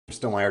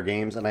Stonemaier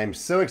Games, and I'm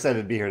so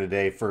excited to be here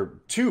today for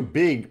two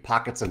big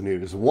pockets of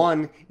news.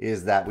 One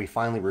is that we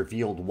finally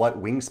revealed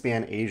what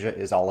Wingspan Asia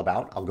is all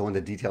about. I'll go into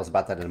details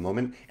about that in a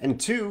moment. And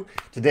two,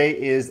 today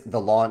is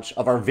the launch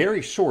of our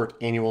very short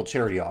annual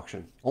charity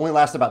auction. Only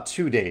lasts about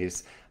 2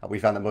 days. We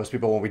found that most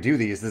people, when we do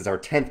these, this is our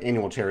 10th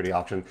annual charity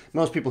auction.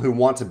 Most people who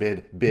want to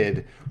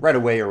bid right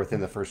away or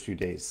within the first few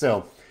days.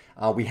 So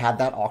we have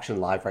that auction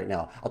live right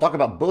now. I'll talk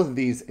about both of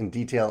these in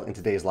detail in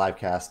today's live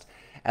cast.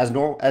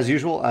 As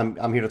usual,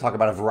 I'm here to talk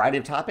about a variety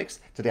of topics.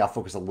 Today I'll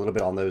focus a little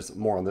bit on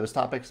more on those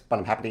topics, but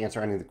I'm happy to answer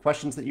any of the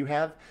questions that you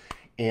have.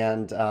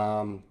 And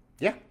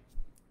yeah,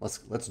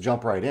 let's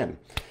jump right in.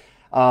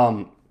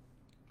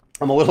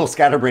 I'm a little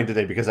scatterbrained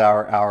today because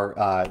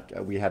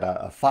we had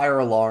a fire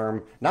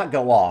alarm not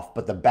go off,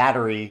 but the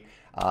battery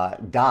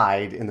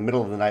died in the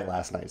middle of the night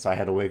last night. So I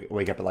had to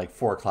wake up at like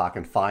 4 o'clock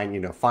and find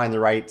the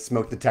right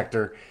smoke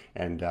detector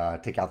and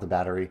take out the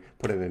battery,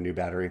 put in a new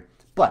battery.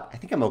 But I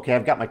think I'm okay.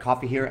 I've got my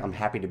coffee here. I'm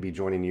happy to be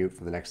joining you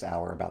for the next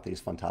hour about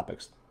these fun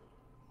topics.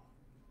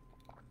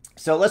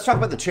 So let's talk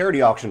about the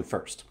charity auction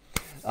first,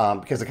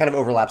 because it kind of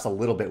overlaps a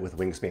little bit with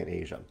Wingspan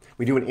Asia.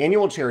 We do an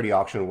annual charity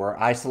auction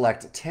where I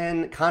select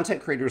 10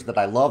 content creators that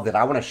I love, that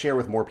I want to share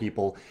with more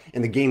people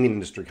in the gaming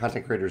industry,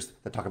 content creators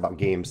that talk about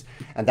games,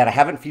 and that I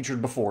haven't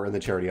featured before in the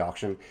charity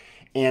auction.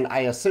 And I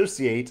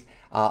associate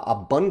a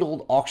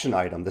bundled auction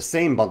item, the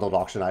same bundled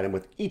auction item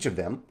with each of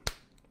them.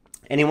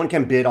 Anyone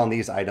can bid on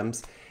these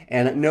items.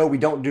 And no, we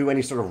don't do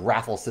any sort of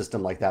raffle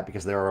system like that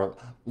because there are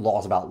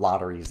laws about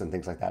lotteries and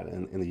things like that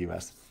in the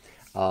US.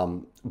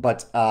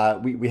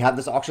 But we have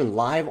this auction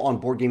live on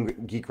Board Game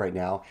Geek right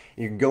now.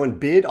 You can go and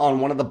bid on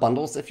one of the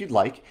bundles if you'd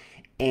like.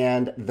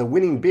 And the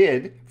winning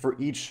bid for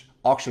each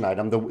auction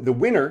item, the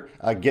winner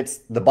gets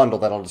the bundle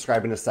that I'll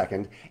describe in a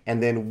second.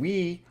 And then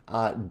we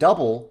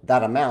double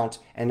that amount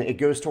and it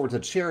goes towards a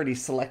charity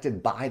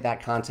selected by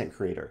that content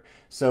creator.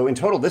 So in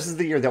total, this is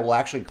the year that will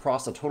actually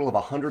cross a total of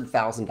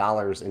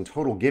 $100,000 in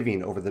total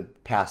giving over the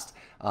past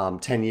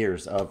 10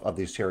 years of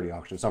these charity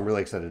auctions. So I'm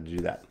really excited to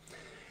do that.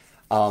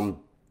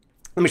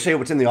 Let me show you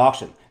what's in the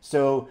auction.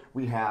 So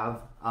we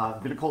have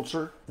the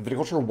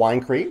Viticulture Wine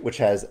Crate, which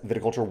has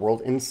Viticulture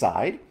World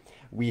inside.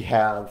 We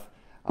have,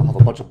 I'll have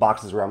a bunch of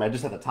boxes around me. I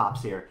just have the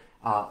tops here.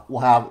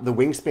 We'll have the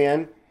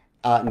Wingspan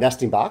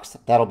nesting box.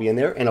 That'll be in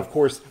there. And of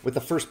course, with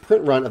the first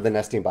print run of the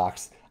nesting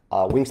box,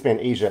 Wingspan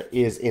Asia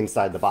is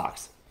inside the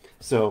box.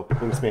 So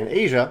Wingspan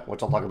Asia,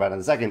 which I'll talk about in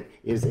a second,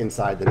 is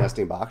inside the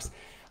nesting box.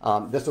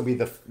 This will be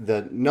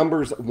the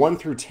numbers 1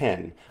 through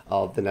 10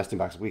 of the nesting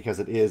box because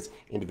it is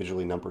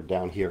individually numbered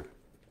down here.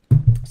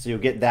 So you'll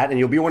get that, and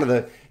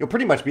you'll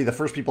pretty much be the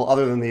first people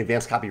other than the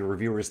advanced copy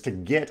reviewers to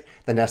get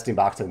the nesting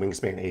box at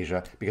Wingspan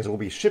Asia because we'll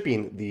be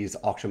shipping these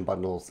auction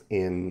bundles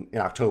in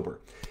October.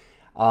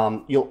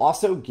 You'll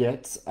also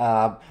get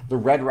the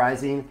Red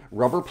Rising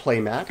rubber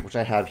playmat, which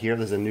I have here.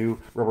 There's a new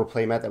rubber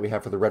playmat that we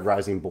have for the Red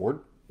Rising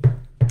board.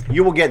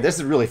 You will get, this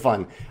is really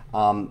fun,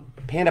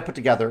 Panda put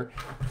together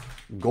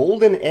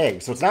golden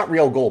eggs. So it's not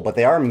real gold, but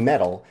they are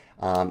metal.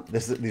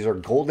 These are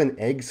golden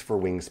eggs for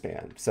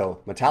Wingspan.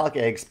 So metallic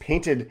eggs,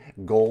 painted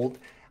gold.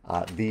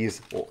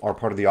 These are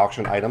part of the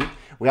auction item.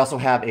 We also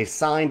have a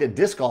signed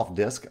disc golf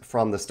disc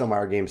from the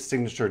Stonemaier Games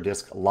signature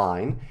disc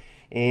line.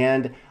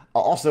 And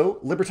also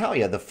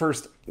Libertalia, the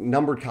first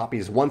numbered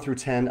copies 1 through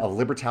 10 of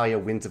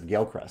Libertalia Winds of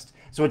Galecrest.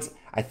 So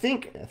I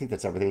think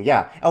that's everything.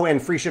 Yeah. Oh,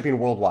 and free shipping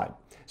worldwide.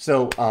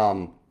 So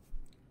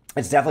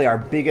it's definitely our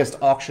biggest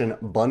auction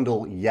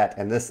bundle yet.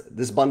 And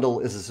this bundle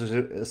is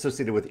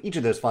associated with each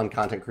of those fun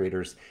content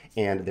creators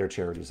and their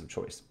charities of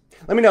choice.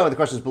 Let me know in the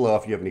questions below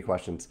if you have any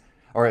questions,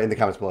 or in the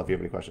comments below if you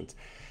have any questions.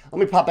 Let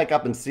me pop back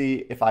up and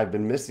see if I've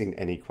been missing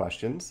any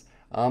questions.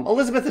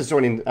 Elizabeth is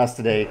joining us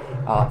today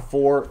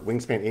for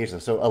Wingspan Asia.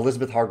 So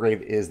Elizabeth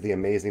Hargrave is the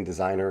amazing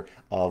designer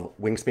of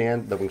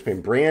Wingspan, the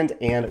Wingspan brand,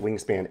 and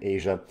Wingspan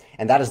Asia.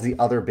 And that is the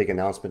other big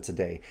announcement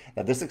today.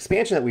 That this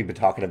expansion that we've been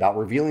talking about,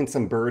 revealing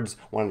some birds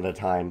one at a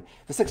time,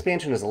 this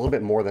expansion is a little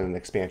bit more than an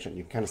expansion.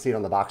 You can kind of see it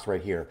on the box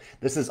right here.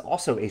 This is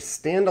also a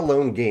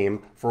standalone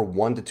game for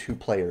 1 to 2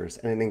 players,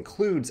 and it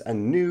includes a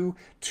new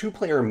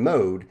 2-player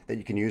mode that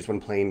you can use when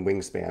playing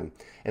Wingspan.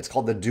 It's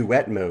called the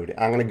Duet mode.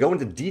 I'm going to go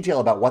into detail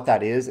about what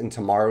that is in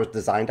tomorrow's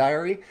design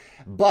diary,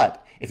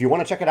 but if you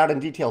want to check it out in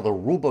detail, the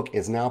rulebook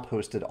is now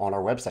posted on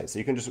our website. So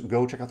you can just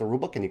go check out the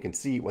rulebook and you can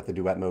see what the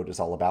Duet mode is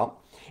all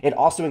about. It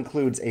also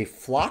includes a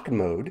flock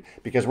mode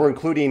because we're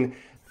including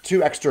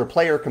 2 extra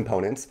player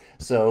components.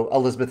 So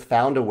Elizabeth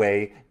found a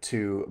way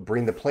to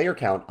bring the player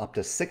count up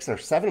to 6 or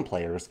 7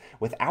 players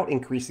without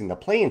increasing the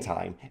playing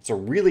time. It's a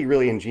really,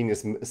 really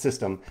ingenious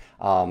system.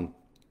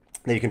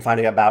 That you can find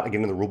out about,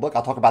 again, in the rulebook.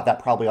 I'll talk about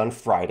that probably on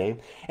Friday.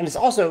 And it's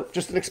also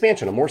just an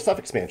expansion, a more stuff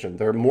expansion.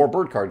 There are more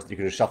bird cards that you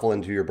can just shuffle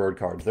into your bird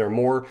cards. There are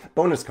more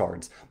bonus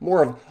cards,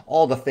 more of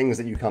all the things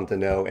that you come to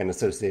know and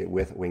associate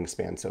with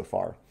Wingspan so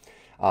far.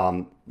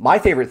 My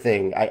favorite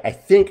thing, I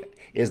think,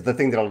 is the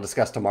thing that I'll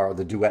discuss tomorrow,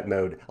 the duet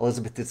mode.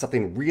 Elizabeth did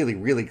something really,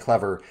 really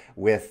clever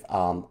with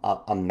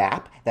a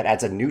map that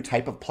adds a new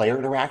type of player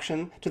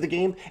interaction to the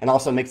game and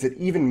also makes it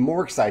even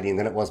more exciting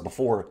than it was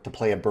before to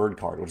play a bird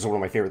card, which is one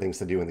of my favorite things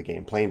to do in the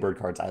game. Playing bird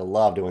cards, I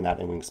love doing that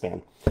in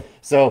Wingspan.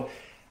 So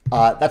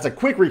that's a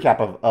quick recap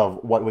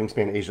of what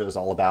Wingspan Asia is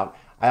all about.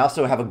 I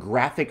also have a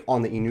graphic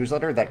on the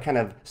e-newsletter that kind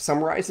of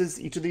summarizes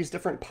each of these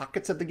different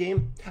pockets of the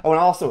game. Oh, and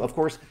also, of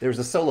course, there's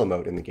a solo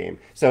mode in the game.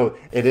 So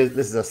this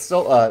is a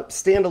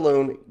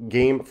standalone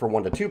game for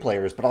 1 to 2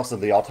 players, but also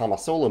the Automa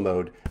solo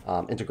mode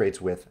integrates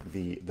with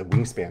the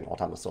Wingspan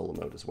Automa solo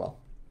mode as well.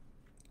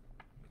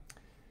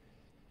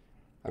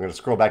 I'm going to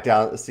scroll back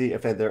down to see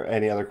if there are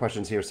any other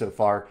questions here so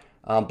far.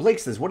 Blake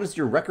says, what is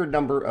your record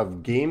number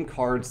of game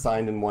cards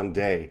signed in one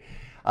day?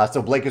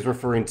 So Blake is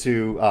referring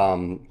to,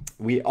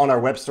 on our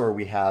web store,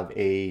 we have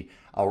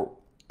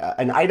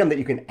an item that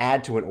you can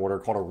add to an order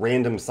called a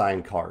random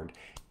sign card.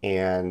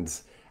 And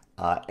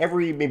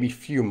every maybe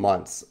few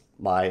months,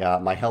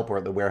 my helper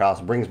at the warehouse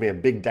brings me a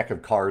big deck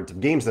of cards,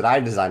 games that I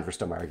designed for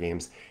Stonemaier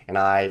Games. And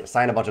I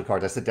sign a bunch of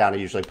cards. I sit down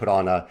and usually put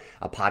on a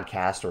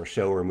podcast or a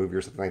show or a movie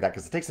or something like that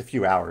because it takes a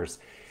few hours.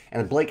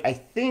 And Blake, I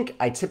think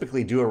I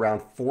typically do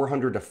around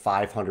 400 to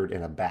 500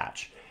 in a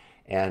batch.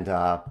 And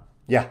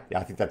yeah,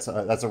 I think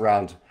that's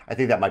around, I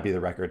think that might be the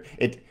record.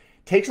 It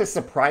takes a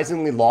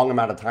surprisingly long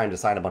amount of time to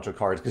sign a bunch of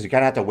cards because you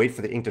kind of have to wait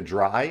for the ink to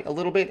dry a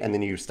little bit and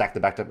then you stack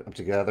them back up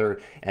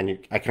together and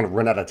I kind of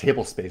run out of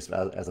table space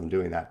as I'm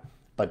doing that.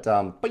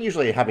 But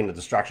usually having a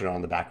distraction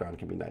on the background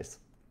can be nice.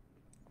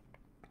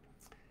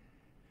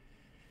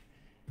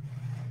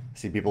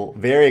 See people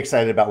very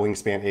excited about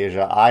Wingspan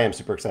Asia. I am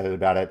super excited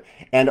about it.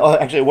 And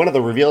actually one of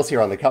the reveals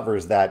here on the cover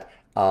is that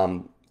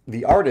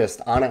the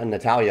artist, Anna and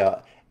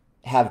Natalia,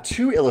 have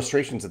 2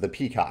 illustrations of the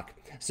peacock.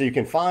 So you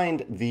can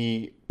find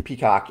the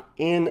peacock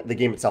in the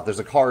game itself. There's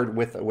a card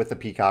with the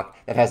peacock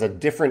that has a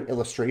different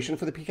illustration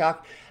for the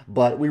peacock,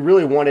 but we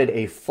really wanted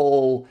a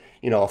full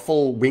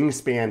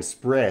Wingspan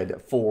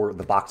spread for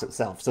the box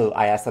itself. So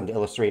I asked them to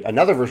illustrate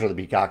another version of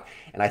the peacock,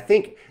 and I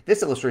think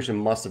this illustration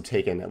must have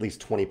taken at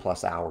least 20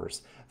 plus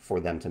hours for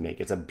them to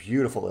make. It's a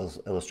beautiful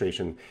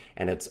illustration,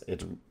 and it's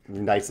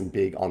nice and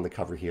big on the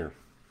cover here.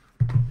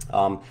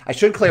 I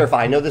should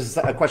clarify, I know this is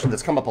a question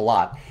that's come up a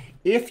lot.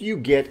 If you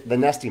get the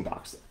nesting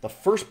box, the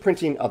first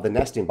printing of the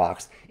nesting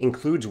box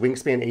includes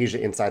Wingspan Asia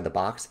inside the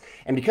box.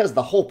 And because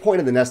the whole point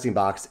of the nesting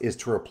box is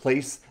to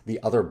replace the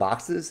other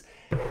boxes,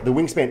 the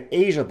Wingspan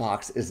Asia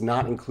box is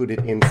not included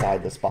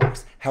inside this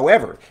box.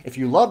 However, if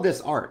you love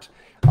this art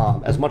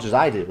as much as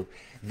I do,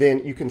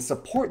 then you can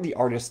support the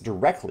artist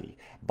directly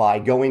by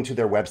going to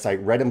their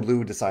website,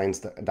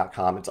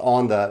 redandbluedesigns.com.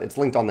 It's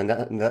linked on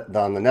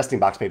the nesting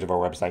box page of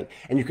our website,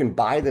 and you can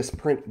buy this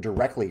print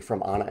directly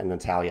from Anna and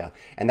Natalia.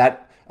 And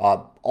that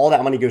all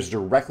that money goes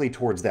directly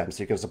towards them.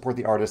 So you can support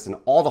the artist and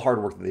all the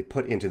hard work that they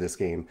put into this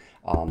game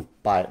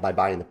by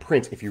buying the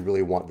print if you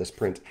really want this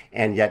print,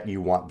 and yet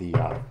you want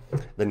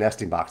the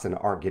nesting box and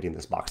aren't getting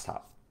this box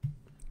top.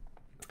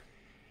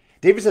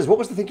 David says, what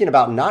was the thinking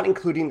about not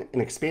including an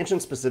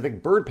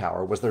expansion-specific bird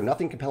power? Was there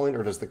nothing compelling,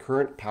 or does the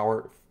current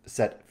power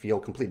set feel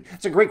complete?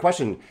 It's a great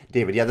question,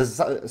 David. Yeah, this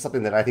is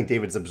something that I think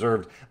David's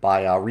observed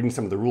by reading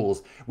some of the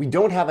rules. We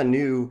don't have a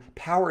new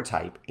power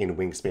type in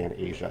Wingspan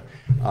Asia.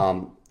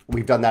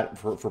 We've done that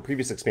for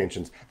previous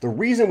expansions. The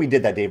reason we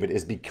did that, David,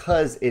 is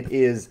because it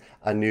is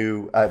a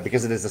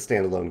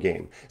standalone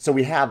game. So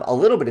we have a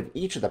little bit of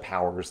each of the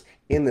powers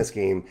in this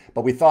game,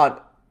 but we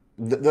thought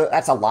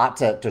that's a lot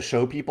to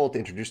show people, to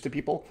introduce to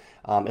people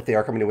if they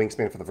are coming to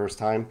Wingspan for the first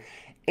time.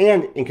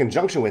 And in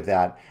conjunction with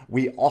that,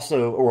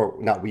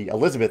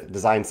 Elizabeth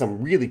designed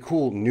some really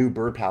cool new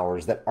bird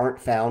powers that aren't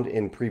found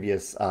in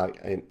previous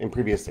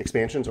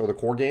expansions or the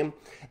core game.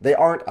 They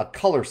aren't a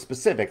color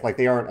specific, like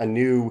they aren't a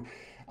new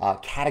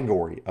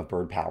category of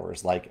bird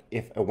powers, like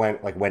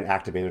when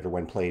activated or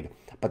when played.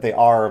 But they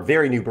are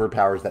very new bird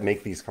powers that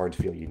make these cards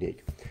feel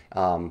unique.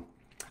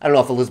 I don't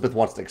know if Elizabeth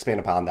wants to expand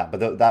upon that,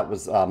 but that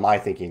was my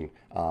thinking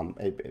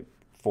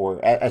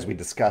as we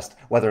discussed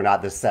whether or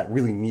not this set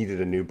really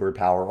needed a new bird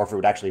power, or if it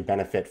would actually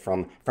benefit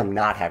from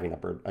not having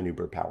a new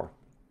bird power.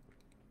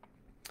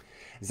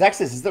 Zach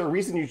says, is there a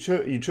reason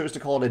you chose to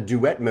call it a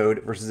duet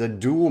mode versus a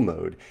dual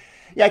mode?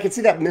 Yeah, I can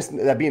see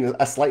that being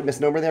a slight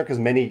misnomer there, because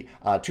many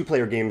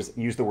 2-player games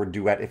use the word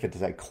duet if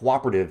it's a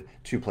cooperative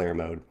 2-player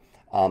mode.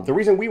 The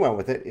reason we went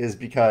with it is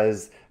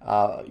because,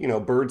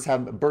 birds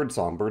have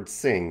birds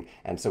sing.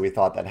 And so we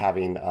thought that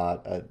having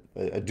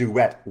a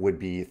duet would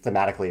be a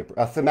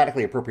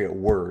thematically appropriate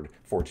word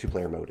for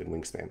 2-player mode in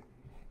Wingspan.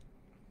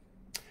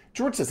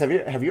 George says, have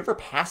you ever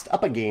passed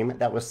up a game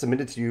that was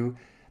submitted to you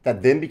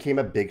that then became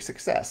a big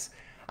success?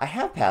 I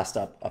have passed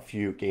up a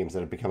few games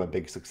that have become a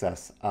big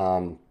success.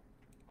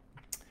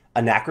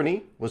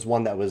 Anachrony was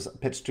one that was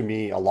pitched to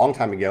me a long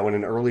time ago in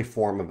an early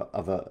form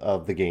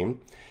of the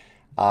game.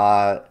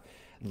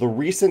 The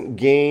recent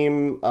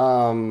game,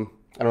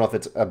 I don't know if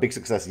it's a big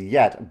success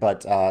yet,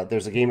 but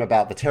there's a game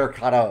about the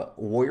Terracotta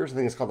Warriors. I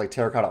think it's called like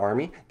Terracotta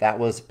Army. That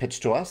was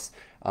pitched to us,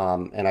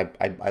 and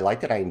I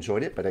liked it. I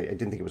enjoyed it, but I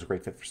didn't think it was a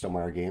great fit for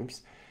Stonemaier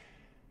Games.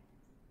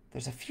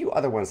 There's a few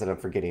other ones that I'm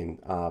forgetting.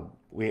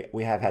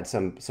 We have had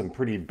some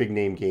pretty big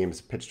name games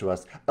pitched to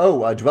us.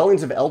 Oh,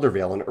 Dwellings of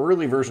Eldervale, an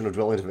early version of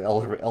Dwellings of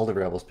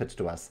Eldervale was pitched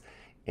to us.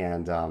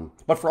 And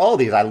but for all of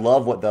these, I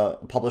love what the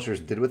publishers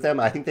did with them.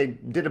 I think they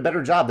did a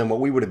better job than what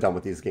we would have done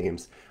with these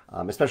games,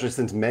 especially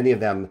since many of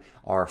them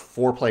are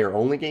 4-player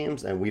only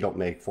games, and we don't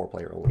make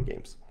 4-player only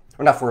games,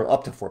 or not for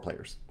up to 4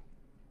 players.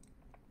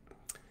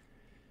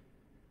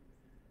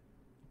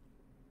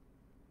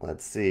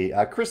 Let's see.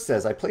 Chris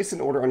says, I placed an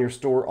order on your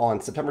store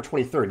on September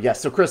 23rd. Yes.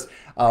 So, Chris,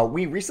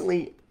 we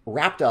recently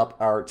wrapped up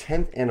our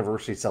 10th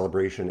anniversary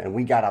celebration, and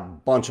we got a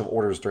bunch of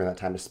orders during that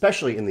time,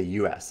 especially in the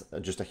US.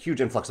 Just a huge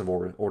influx of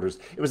orders.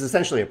 It was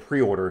essentially a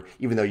pre-order,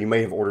 even though you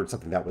may have ordered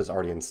something that was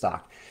already in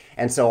stock.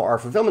 And so our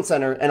fulfillment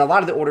center, and a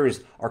lot of the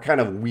orders are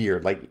kind of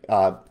weird. Like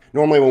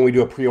normally when we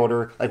do a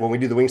pre-order, like when we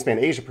do the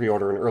Wingspan Asia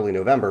pre-order in early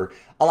November,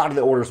 a lot of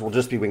the orders will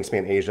just be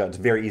Wingspan Asia. It's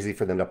very easy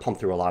for them to pump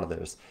through a lot of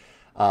those.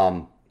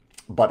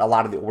 But a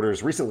lot of the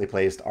orders recently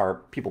placed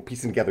are people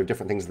piecing together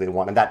different things they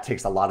want, and that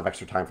takes a lot of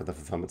extra time for the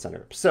fulfillment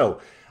center.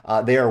 So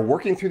they are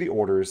working through the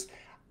orders.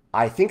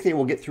 I think they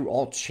will get through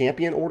all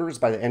champion orders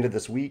by the end of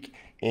this week,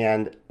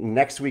 and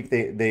next week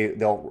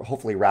they'll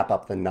hopefully wrap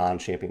up the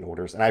non-champion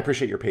orders. And I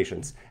appreciate your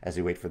patience as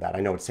you wait for that. I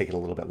know it's taken a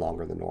little bit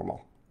longer than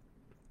normal.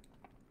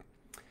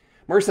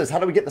 Murray says, how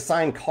do we get the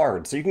signed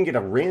card? So you can get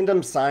a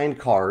random signed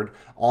card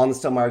on the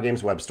Stonemaier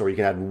Games web store. You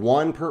can add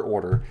 1 per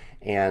order,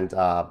 and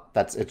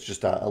it's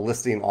just a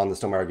listing on the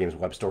Stonemaier Games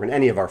web store in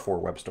any of our 4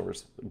 web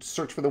stores.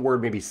 Search for the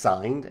word maybe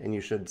signed, and you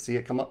should see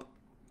it come up.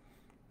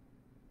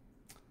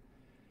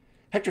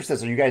 Hector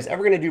says, are you guys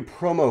ever going to do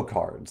promo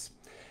cards?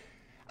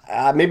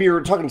 Maybe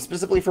you're talking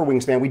specifically for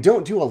Wingspan. We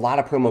don't do a lot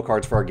of promo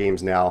cards for our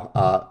games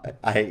now.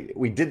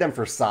 We did them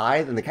for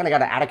Scythe, and they kind of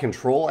got out of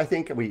control, I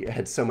think. We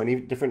had so many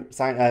different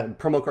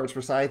promo cards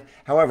for Scythe.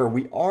 However,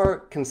 we are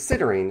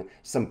considering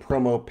some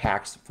promo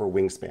packs for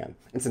Wingspan.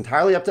 It's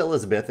entirely up to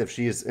Elizabeth if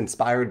she's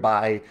inspired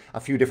by a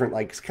few different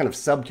kind of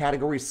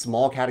subcategories,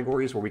 small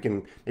categories, where we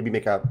can maybe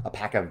make a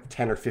pack of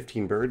 10 or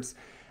 15 birds.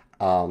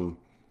 So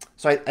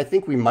I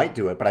think we might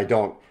do it, but I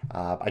don't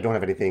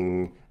have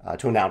anything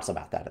to announce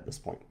about that at this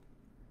point.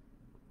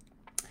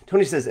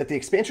 Tony says, if the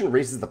expansion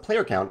raises the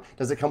player count,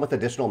 does it come with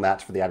additional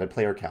mats for the added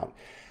player count?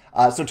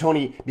 So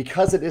Tony,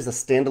 because it is a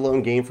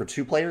standalone game for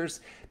 2 players,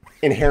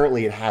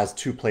 inherently it has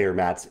 2-player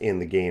mats in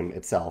the game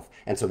itself.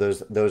 And so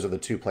those are the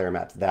 2-player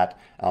mats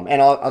that,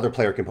 and all other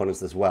player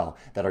components as well,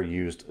 that are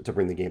used to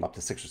bring the game up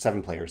to 6 or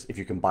 7 players if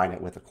you combine it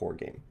with a core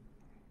game.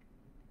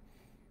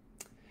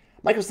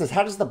 Michael says,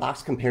 how does the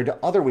box compare to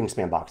other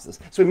Wingspan boxes?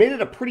 So we made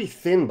it a pretty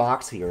thin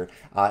box here.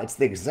 It's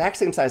the exact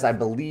same size, I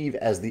believe,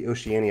 as the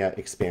Oceania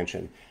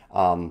expansion.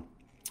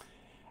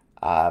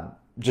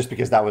 Just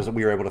because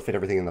we were able to fit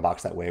everything in the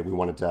box that way. We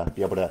wanted to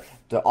be able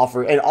to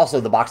offer, and also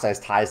the box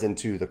size ties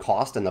into the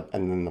cost and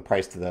then the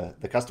price to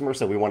the customer.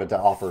 So we wanted to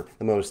offer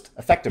the most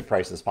effective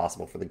prices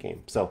possible for the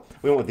game. So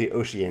we went with the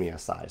Oceania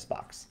size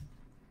box.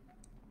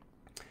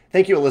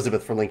 Thank you,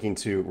 Elizabeth, for linking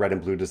to red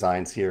and blue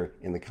designs here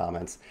in the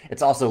comments.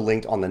 It's also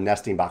linked on the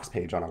nesting box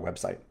page on our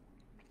website.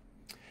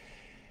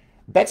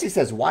 Betsy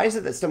says, why is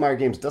it that Stonemaier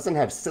Games doesn't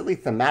have silly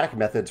thematic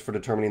methods for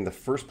determining the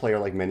first player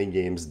like many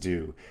games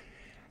do?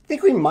 I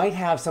think we might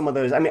have some of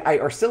those. I mean,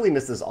 our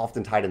silliness is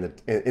often tied in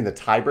the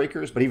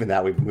tiebreakers, but even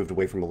that we've moved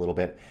away from a little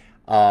bit.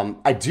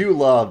 I do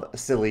love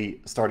silly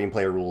starting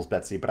player rules,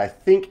 Betsy, but I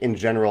think in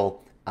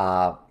general,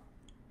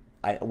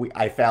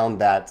 I found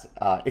that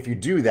if you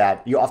do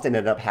that, you often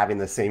end up having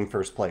the same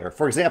first player.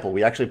 For example,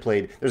 we actually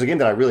played, there's a game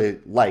that I really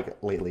like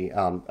lately,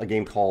 a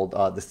game called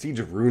The Siege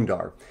of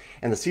Rundar.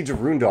 And The Siege of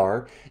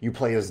Rundar, you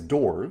play as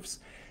dwarves.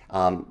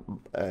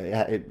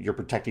 You're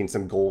protecting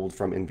some gold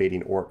from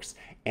invading orcs.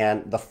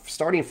 And the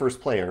starting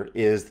first player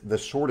is the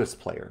shortest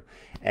player.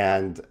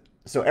 And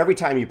so every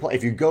time you play,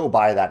 if you go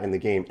by that in the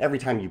game, every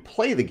time you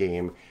play the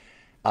game,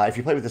 if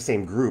you play with the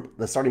same group,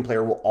 the starting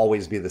player will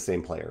always be the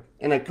same player.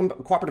 In a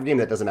cooperative game,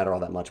 that doesn't matter all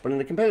that much. But in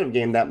a competitive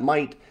game, that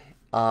might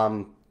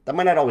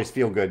not always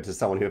feel good to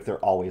someone if they're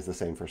always the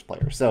same first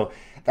player. So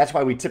that's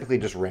why we typically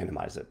just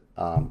randomize it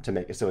to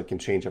make it so it can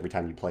change every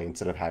time you play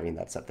instead of having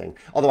that set thing.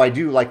 Although I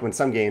do like when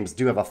some games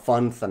do have a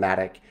fun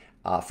thematic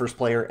first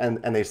player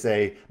and they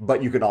say,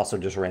 but you can also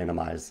just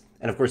randomize.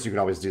 And of course, you can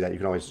always do that. You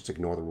can always just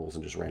ignore the rules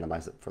and just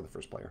randomize it for the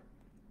first player.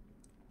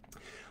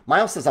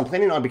 Miles says, I'm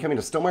planning on becoming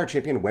a Stonemaier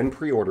champion when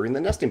pre-ordering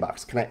the nesting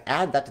box. Can I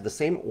add that to the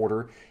same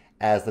order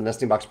as the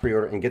nesting box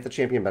pre-order and get the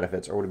champion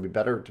benefits, or would it be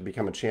better to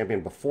become a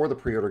champion before the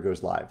pre-order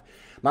goes live?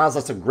 Miles,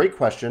 that's a great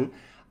question.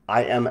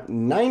 I am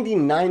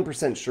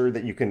 99% sure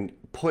that you can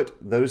put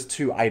those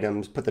 2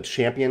 items, put the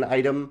champion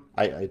item,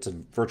 it's a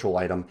virtual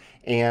item,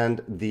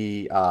 and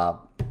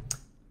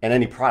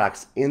any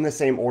products in the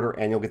same order,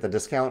 and you'll get the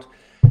discount.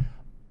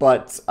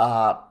 But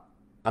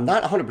I'm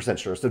not 100%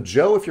 sure. So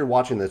Joe, if you're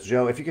watching this,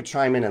 Joe, if you could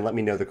chime in and let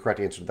me know the correct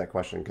answer to that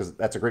question, because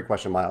that's a great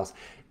question, Miles.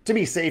 To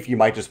be safe, you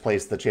might just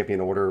place the champion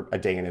order a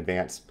day in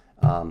advance,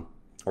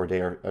 or a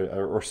day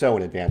or so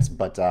in advance,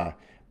 but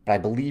I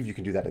believe you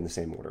can do that in the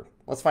same order.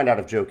 Let's find out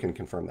if Joe can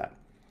confirm that.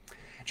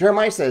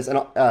 Jeremiah says,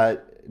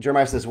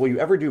 Jeremiah says, will you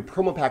ever do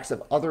promo packs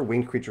of other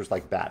winged creatures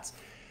like bats?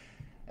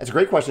 That's a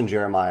great question,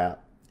 Jeremiah.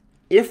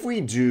 If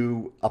we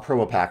do a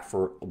promo pack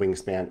for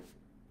Wingspan,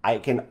 I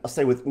can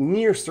say with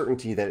near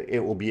certainty that it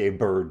will be a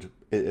bird,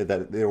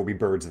 that there will be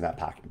birds in that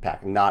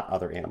pack, not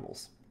other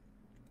animals.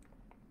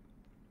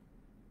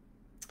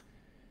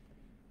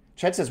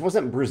 Chad says,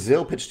 wasn't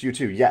Brazil pitched to you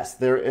too? Yes,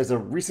 there is a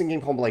recent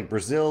game called like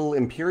Brazil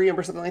Imperium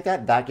or something like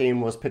that. That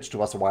game was pitched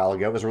to us a while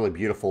ago. It was a really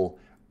beautiful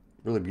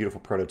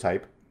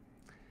prototype.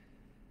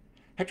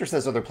 Hector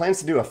says, are there plans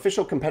to do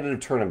official competitive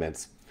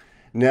tournaments?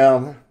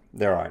 No,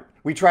 there aren't.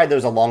 We tried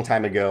those a long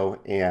time ago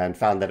and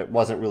found that it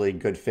wasn't really a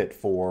good fit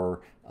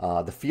for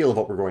the feel of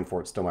what we're going for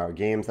at Stonemaier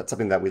Games. That's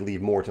something that we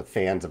leave more to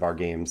fans of our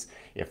games.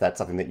 If that's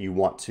something that you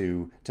want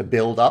to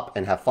build up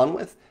and have fun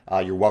with,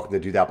 you're welcome to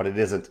do that, but it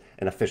isn't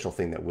an official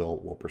thing that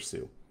we'll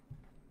pursue.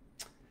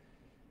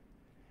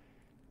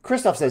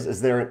 Christoph says,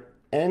 is there an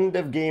end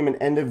of game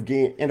and end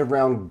of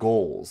round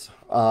goals?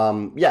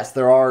 Yes,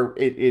 there are.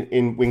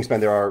 In Wingspan,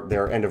 there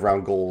are end of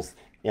round goals.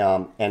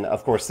 And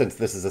of course, since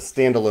this is a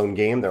standalone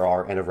game, there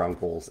are end of round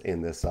goals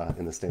in this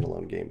in the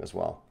standalone game as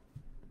well.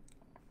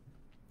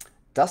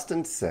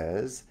 Dustin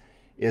says,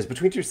 is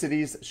Between Two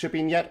Cities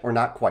shipping yet or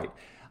not quite?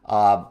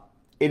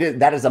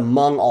 That is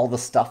among all the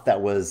stuff that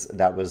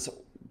was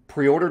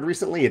pre-ordered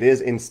recently. It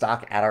is in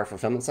stock at our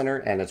fulfillment center,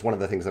 and it's one of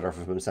the things that our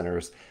fulfillment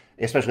centers,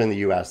 especially in the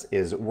US,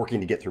 is working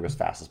to get through as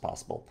fast as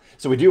possible.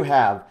 So we do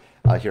have,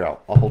 here,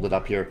 I'll hold it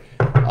up here.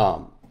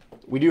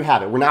 We do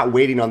have it. We're not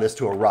waiting on this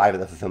to arrive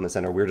at the fulfillment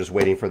center. We're just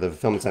waiting for the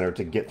fulfillment center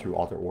to get through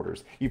all their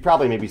orders. You've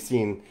probably maybe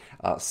seen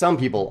some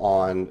people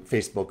on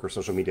Facebook or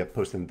social media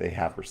posting that they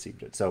have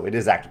received it. So it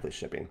is actively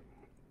shipping.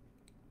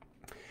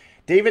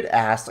 David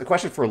asked a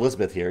question for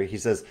Elizabeth here. He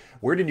says,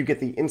 where did you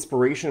get the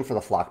inspiration for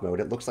the flock mode?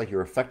 It looks like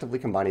you're effectively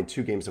combining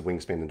two games of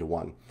Wingspan into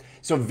one.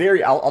 So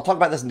I'll talk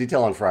about this in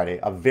detail on Friday.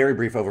 A very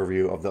brief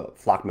overview of the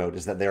flock mode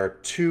is that there are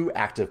 2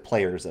 active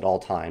players at all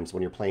times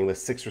when you're playing with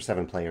 6 or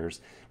 7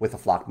 players with the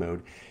flock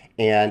mode.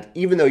 And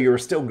even though you're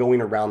still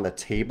going around the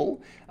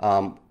table,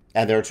 and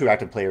there are 2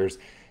 active players,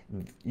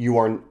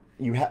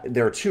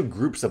 there are 2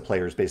 groups of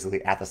players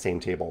basically at the same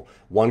table.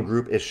 One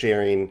group is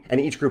sharing, and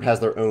each group has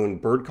their own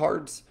bird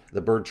cards,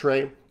 the bird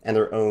tray, and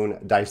their own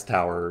dice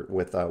tower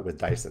with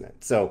dice in it.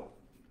 So,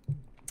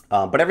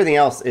 but everything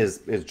else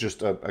is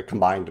just a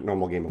combined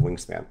normal game of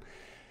Wingspan.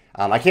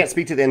 I can't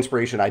speak to the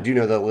inspiration. I do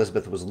know that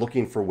Elizabeth was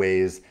looking for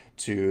ways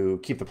to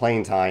keep the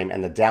playing time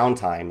and the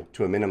downtime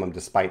to a minimum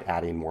despite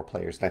adding more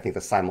players. And I think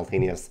the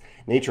simultaneous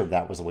nature of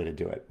that was a way to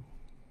do it.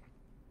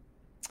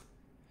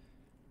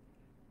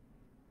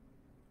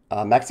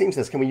 Maxime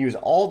says, can we use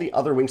all the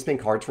other Wingspan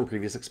cards from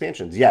previous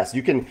expansions? Yes,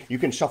 you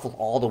can shuffle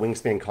all the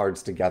Wingspan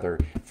cards together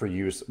for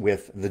use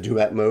with the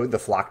duet mode, the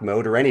flock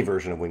mode, or any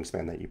version of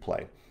Wingspan that you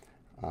play.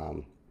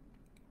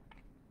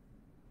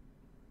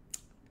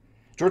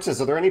 George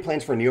says, are there any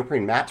plans for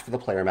neoprene mats for the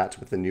player mats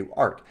with the new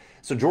art?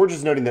 So George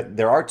is noting that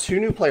there are 2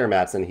 new player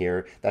mats in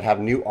here that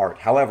have new art.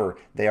 However,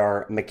 they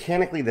are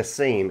mechanically the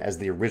same as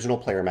the original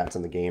player mats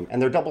in the game,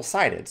 and they're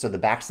double-sided. So the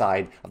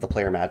backside of the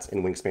player mats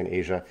in Wingspan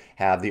Asia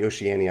have the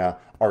Oceania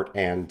art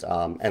and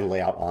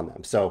layout on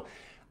them. So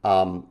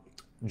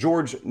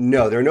George,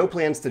 no, there are no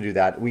plans to do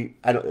that.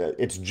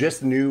 It's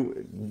just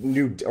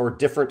new or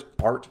different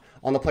art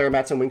on the player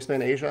mats in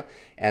Wingspan Asia.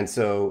 And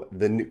so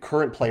the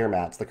current player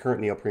mats, the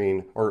current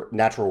neoprene or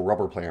natural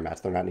rubber player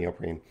mats, they're not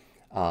neoprene,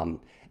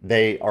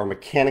 they are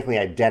mechanically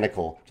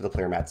identical to the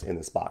player mats in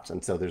this box.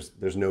 And so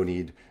there's no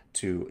need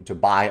to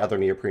buy other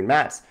neoprene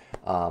mats.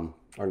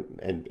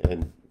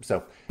 And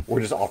so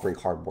we're just offering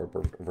cardboard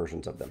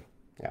versions of them.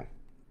 Yeah.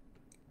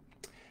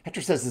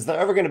 Hector says, is there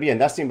ever going to be a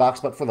nesting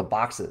box but for the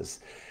boxes?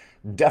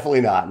 Definitely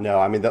not. No,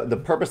 I mean, the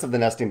purpose of the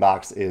nesting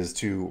box is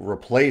to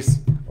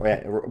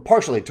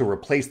partially to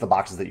replace the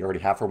boxes that you already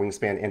have for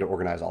Wingspan and to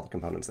organize all the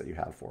components that you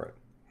have for it.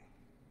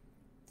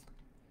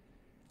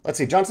 Let's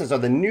see, John says, are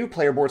the new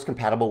player boards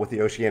compatible with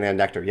the Oceania and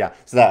Nectar? Yeah,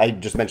 so that I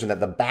just mentioned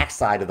that the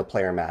backside of the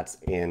player mats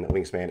in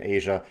Wingspan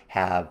Asia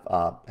have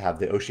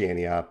the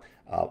Oceania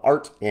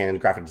art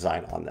and graphic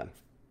design on them.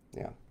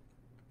 Yeah.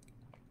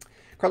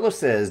 Carlos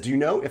says, do you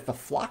know if the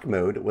flock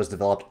mode was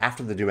developed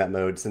after the duet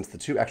mode since the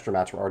 2 extra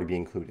mats were already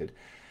being included?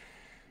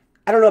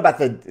 I don't know about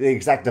the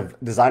exact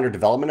design or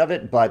development of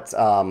it, but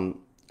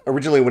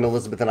originally when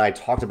Elizabeth and I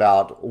talked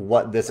about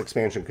what this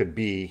expansion could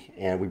be,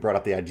 and we brought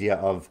up the idea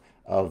of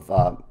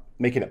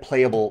making it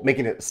playable,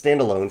 making it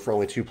standalone for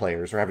only 2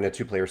 players, or having a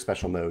 2-player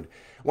special mode.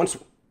 Once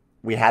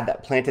we had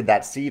planted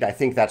that seed, I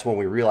think that's when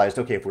we realized,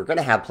 okay, if we're going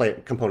to have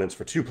components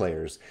for 2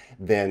 players,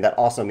 then that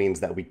also means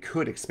that we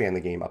could expand the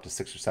game up to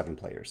 6 or 7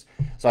 players.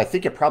 So I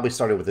think it probably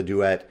started with the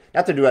duet,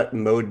 not the duet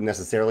mode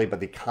necessarily, but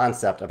the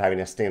concept of having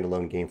a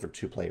standalone game for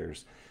 2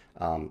 players,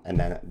 and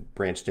then it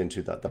branched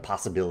into the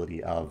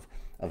possibility of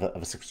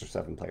a 6 or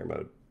 7 player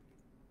mode.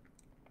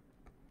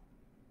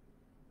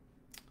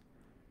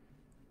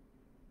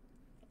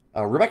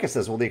 Rebecca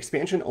says, will the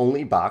expansion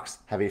only box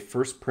have a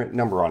first print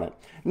number on it?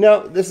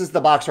 No, this is the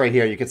box right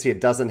here. You can see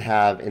it doesn't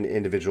have an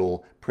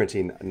individual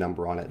printing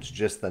number on it. It's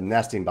just the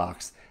nesting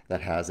box that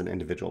has an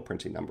individual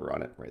printing number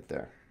on it right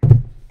there.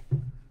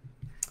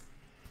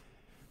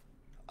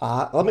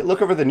 Let me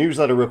look over the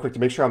newsletter real quick to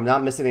make sure I'm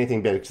not missing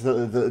anything big.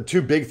 The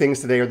two big things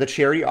today are the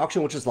charity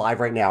auction, which is live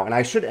right now. And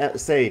I should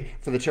say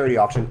for the charity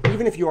auction,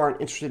 even if you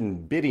aren't interested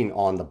in bidding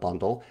on the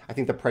bundle, I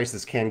think the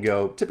prices can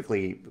go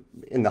typically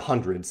in the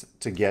hundreds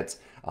to get.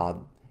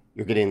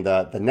 You're getting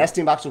the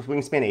nesting box with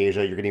Wingspan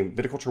Asia. You're getting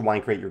Viticulture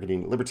Wine Crate. You're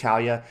getting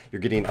Libertalia.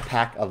 You're getting a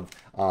pack of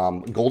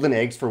golden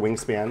eggs for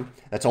Wingspan.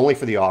 That's only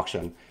for the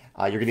auction.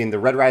 You're getting the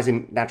Red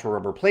Rising Natural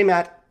Rubber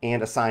Playmat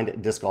and a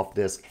signed disc golf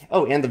disc.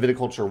 Oh, and the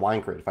Viticulture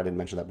Wine Crate, if I didn't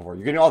mention that before.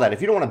 You're getting all that. If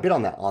you don't want to bid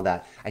on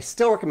that, I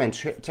still recommend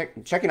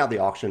checking out the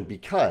auction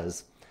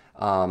because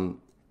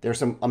there's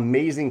some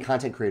amazing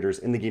content creators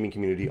in the gaming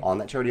community on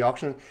that charity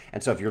auction.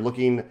 And so if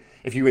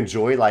you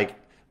enjoy like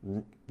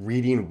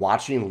reading,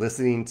 watching,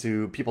 listening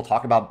to people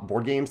talk about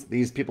board games,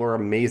 these people are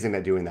amazing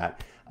at doing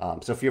that.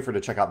 So feel free to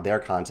check out their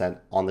content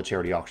on the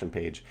charity auction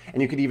page. And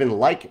you could even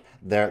like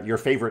your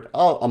favorite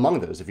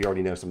among those if you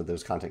already know some of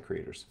those content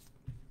creators.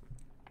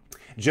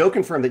 Joe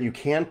confirmed that you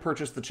can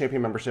purchase the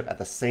champion membership at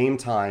the same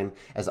time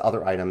as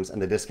other items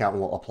and the discount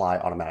will apply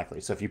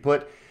automatically. So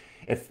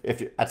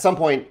if at some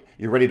point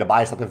you're ready to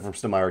buy something from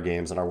Stonemaier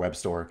Games on our web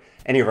store,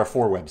 any of our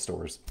 4 web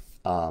stores,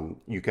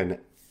 you can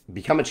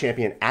become a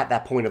champion at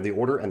that point of the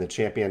order and the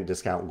champion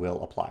discount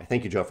will apply.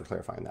 Thank you, Joe, for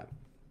clarifying that.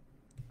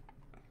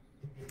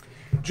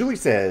 Julie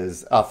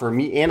says, for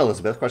me and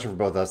Elizabeth, question for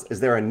both of us, is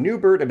there a new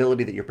bird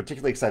ability that you're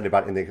particularly excited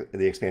about in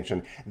the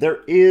expansion?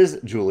 There is,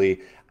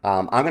 Julie.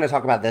 I'm going to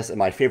talk about this in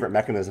my favorite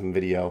mechanism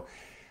video,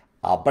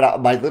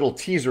 but my little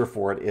teaser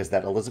for it is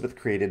that Elizabeth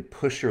created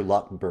Push Your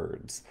Luck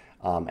birds.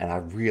 And I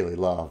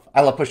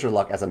love Push Your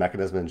Luck as a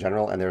mechanism in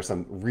general, and there are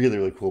some really,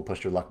 really cool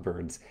Push Your Luck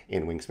birds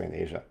in Wingspan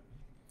Asia.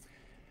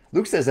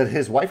 Luke says that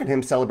his wife and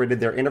him celebrated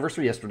their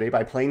anniversary yesterday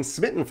by playing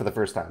Smitten for the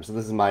first time. So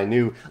this is my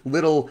new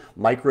little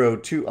micro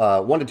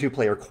 1 to 2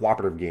 player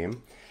cooperative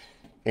game.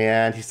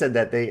 And he said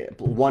that they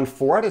won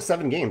 4 out of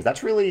 7 games.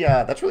 That's really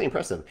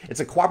impressive.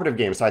 It's a cooperative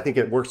game, so I think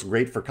it works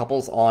great for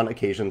couples on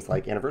occasions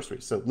like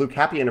anniversaries. So Luke,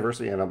 happy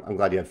anniversary, and I'm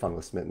glad you had fun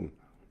with Smitten.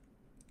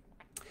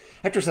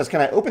 Hector says,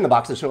 can I open the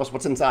box and show us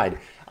what's inside?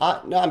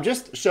 No, I'm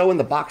just showing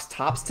the box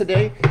tops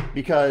today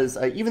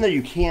because even though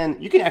you can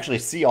actually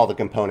see all the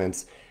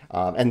components,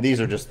 and these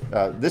are just,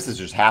 this is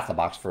just half the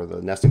box for the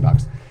nesting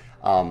box.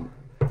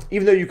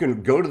 Even though you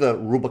can go to the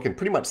rulebook and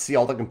pretty much see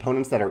all the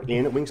components that are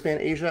in Wingspan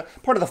Asia,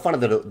 part of the fun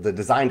of the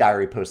design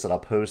diary post that I'll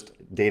post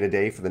day to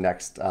day for the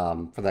next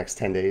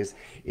 10 days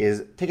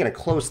is taking a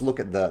close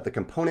look at the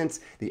components,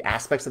 the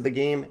aspects of the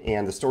game,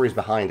 and the stories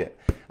behind it.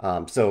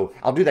 So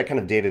I'll do that kind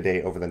of day to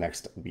day over the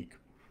next week.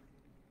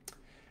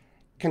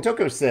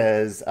 Kentoko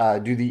says,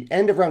 do the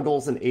end of round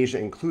goals in Asia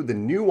include the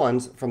new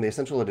ones from the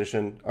Essential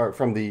Edition or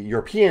from the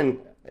European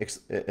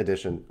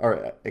edition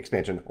or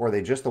expansion, or are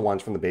they just the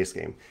ones from the base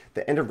game?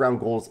 The end of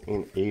round goals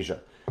in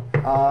Asia.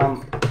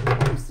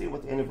 Let me see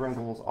what the end of round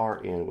goals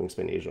are in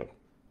Wingspan Asia.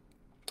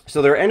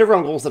 So there are end of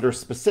round goals that are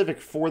specific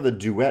for the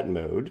duet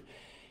mode,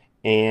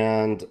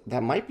 and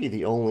that might be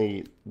the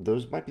only.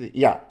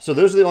 So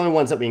those are the only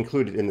ones that we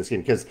included in this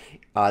game because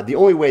the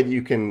only way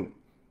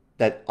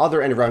that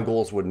other end of round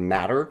goals would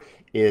matter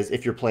is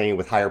if you're playing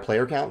with higher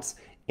player counts.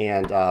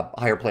 And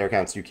higher player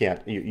counts, you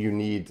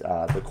need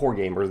the core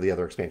game or the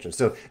other expansions.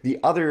 So the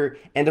other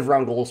end of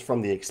round goals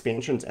from the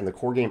expansions and the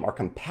core game are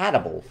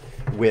compatible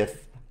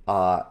with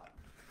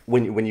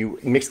when you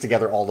mix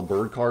together all the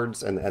bird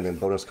cards and then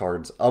bonus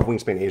cards of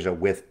Wingspan Asia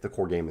with the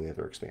core game and the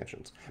other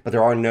expansions. But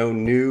there are no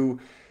new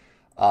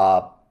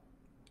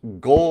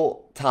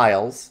goal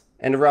tiles,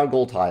 end of round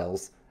goal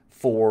tiles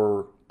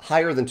for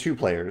higher than 2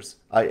 players.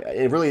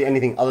 Really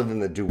anything other than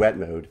the duet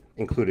mode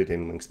included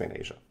in Wingspan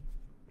Asia.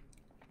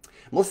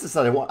 Melissa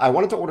said, I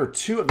wanted to order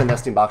 2 of the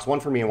nesting box, one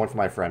for me and one for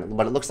my friend,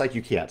 but it looks like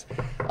you can't.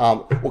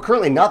 Well,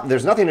 currently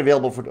there's nothing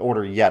available for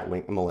order yet,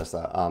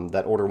 Melissa.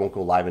 That order won't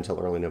go live until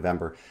early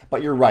November.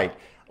 But you're right.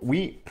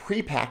 We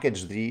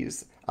pre-package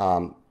these,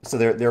 so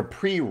they're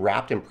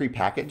pre-wrapped and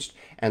pre-packaged,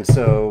 and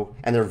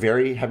they're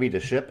very heavy to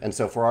ship. And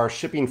so for our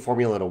shipping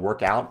formula to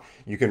work out,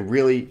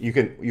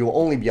 you'll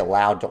only be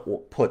allowed to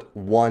put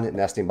 1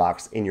 nesting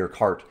box in your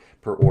cart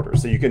per order.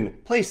 So you can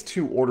place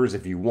 2 orders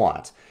if you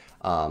want.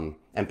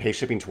 And pay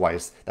shipping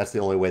twice. That's the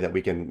only way that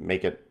we can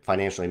make it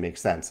financially make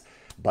sense.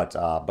 But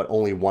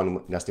only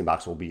 1 nesting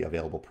box will be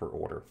available per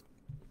order.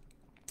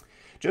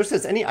 Joe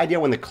says, any idea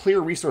when the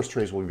clear resource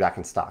trays will be back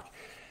in stock?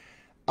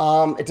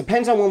 It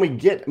depends on when we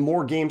get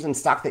more games in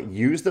stock that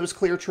use those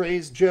clear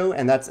trays, Joe,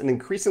 and that's an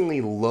increasingly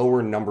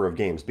lower number of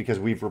games because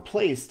we've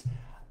replaced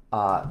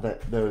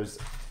those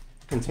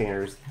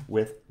containers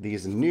with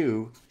these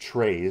new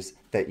trays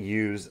that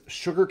use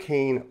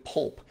sugarcane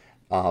pulp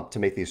to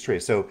make these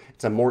trays. So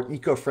it's a more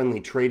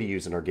eco-friendly tray to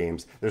use in our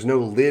games. There's no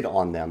lid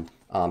on them,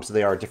 so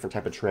they are a different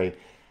type of tray.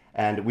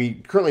 And we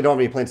currently don't have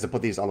any plans to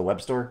put these on the web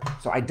store,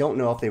 so I don't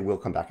know if they will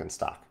come back in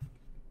stock.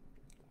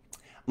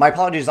 My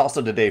apologies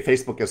also today.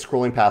 Facebook is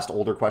scrolling past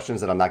older questions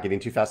that I'm not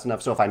getting to fast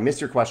enough. So if I miss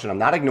your question, I'm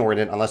not ignoring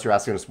it unless you're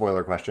asking a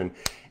spoiler question.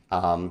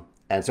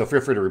 And so feel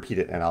free to repeat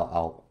it and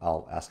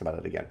I'll ask about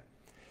it again.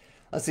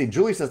 Let's see,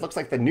 Julie says, looks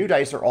like the new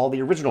dice are all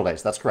the original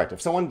dice. That's correct.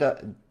 If someone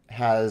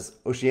has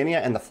Oceania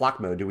and the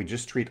flock mode, do we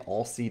just treat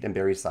all seed and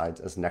berry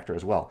sides as nectar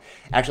as well?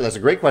 Actually, that's a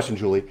great question,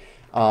 Julie.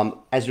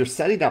 As you're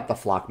setting up the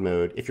flock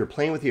mode, if you're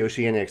playing with the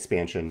Oceania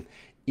expansion,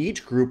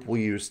 each group will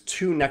use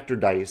 2 nectar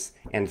dice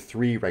and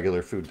 3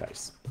 regular food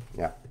dice.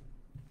 Yeah.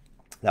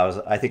 That was,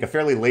 I think, a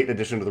fairly late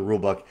addition to the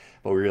rulebook,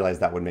 but we realized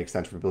that would make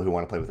sense for people who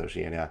want to play with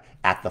Oceania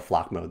at the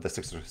flock mode, the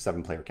 6 or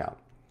 7 player count.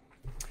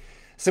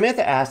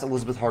 Samantha asked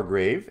Elizabeth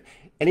Hargrave,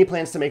 any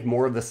plans to make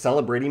more of the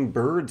Celebrating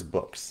Birds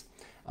books?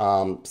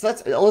 So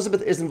that's,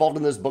 Elizabeth is involved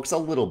in those books a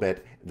little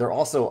bit. They're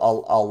also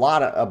a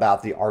lot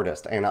about the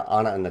artist, Anna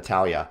and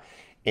Natalia.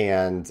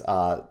 And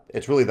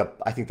it's really,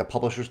 I think, the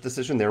publisher's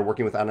decision. They're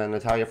working with Anna and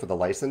Natalia for the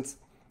license.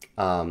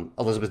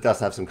 Elizabeth does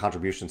have some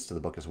contributions to the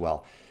book as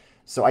well.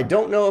 So I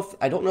don't know if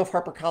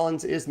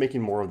HarperCollins is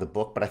making more of the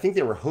book, but I think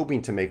they were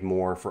hoping to make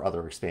more for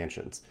other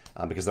expansions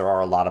because there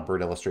are a lot of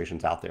bird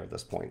illustrations out there at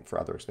this point for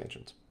other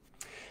expansions.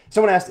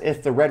 Someone asked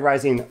if the Red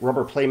Rising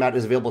rubber playmat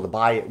is available to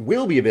buy. It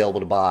will be available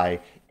to buy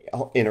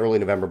in early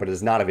November, but it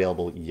is not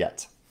available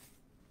yet.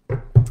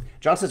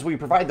 John says, will you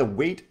provide the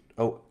weight?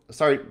 Oh,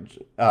 sorry.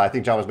 I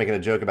think John was making a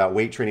joke about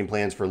weight training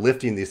plans for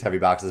lifting these heavy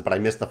boxes, but I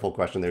missed the full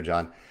question there,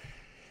 John.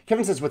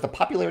 Kevin says, with the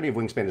popularity of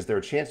Wingspan, is there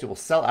a chance it will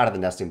sell out of the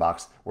nesting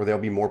box or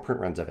there'll be more print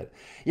runs of it?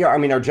 Yeah, I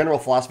mean, our general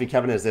philosophy,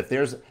 Kevin, is if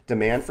there's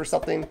demand for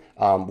something,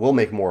 we'll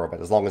make more of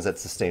it as long as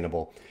it's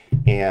sustainable.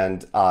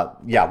 And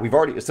yeah, we've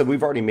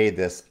already made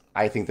this.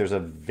 I think there's a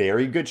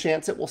very good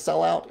chance it will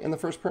sell out in the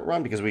first print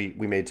run because we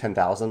made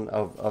 10,000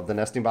 of the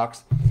nesting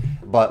box.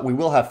 But we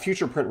will have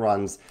future print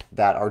runs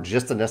that are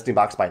just the nesting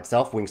box by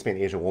itself. Wingspan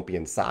Asia won't be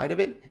inside of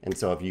it. And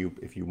so if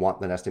you want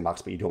the nesting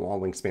box but you don't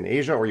want Wingspan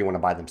Asia or you want to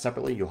buy them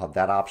separately, you'll have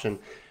that option.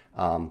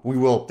 We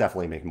will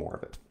definitely make more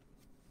of it.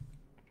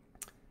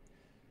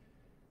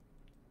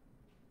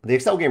 The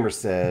Excel Gamer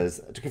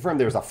says, to confirm,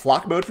 there's a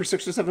flock mode for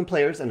 6 or 7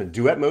 players and a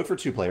duet mode for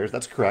 2 players.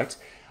 That's correct.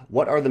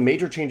 What are the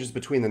major changes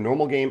between the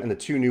normal game and the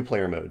 2 new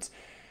player modes?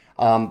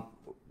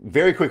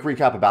 Very quick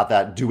recap about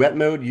that. Duet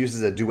mode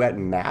uses a duet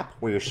map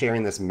where you're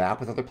sharing this map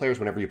with other players.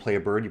 Whenever you play a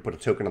bird, you put a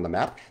token on the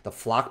map. The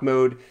flock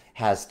mode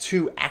has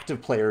 2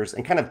 active players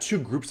and kind of 2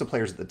 groups of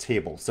players at the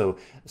table. So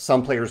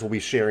some players will be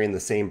sharing the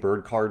same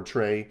bird card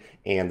tray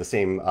and the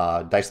same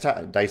bird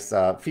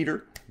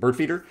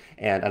feeder,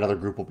 and another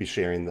group will be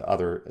sharing the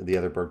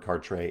other bird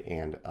card tray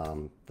and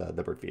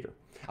the bird feeder.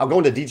 I'll go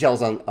into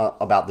details on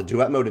about the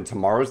duet mode in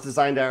tomorrow's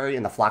design diary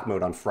and the flock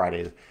mode on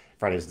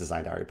Friday's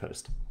design diary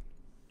post.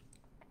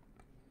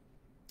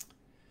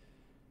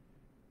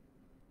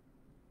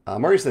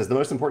 Murray says, the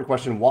most important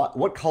question,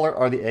 what color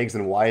are the eggs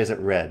and why is it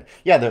red?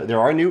 Yeah, there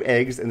are new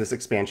eggs in this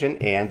expansion,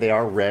 and they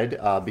are red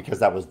because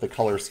that was the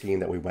color scheme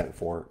that we went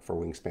for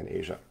Wingspan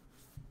Asia.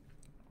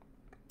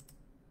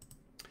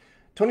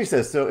 Tony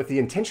says, so if the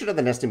intention of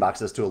the nesting box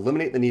is to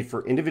eliminate the need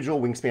for individual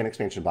Wingspan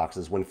expansion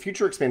boxes, when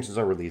future expansions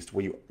are released,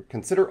 will you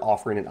consider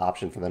offering an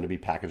option for them to be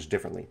packaged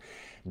differently?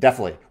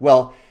 Definitely.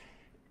 Well,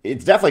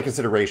 it's definitely a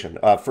consideration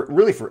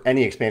for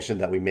any expansion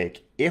that we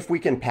make. If we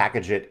can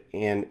package it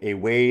in a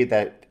way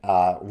that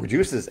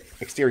reduces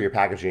exterior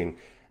packaging,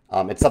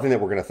 it's something that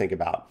we're going to think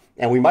about.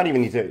 And we might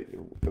even need to,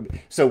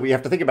 so we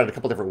have to think about it a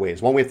couple different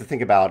ways. One, we have to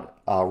think about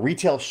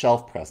retail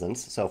shelf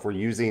presence. So if we're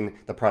using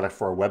the product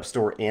for a web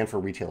store and for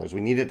retailers,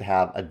 we need it to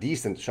have a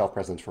decent shelf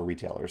presence for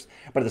retailers.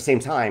 But at the same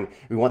time,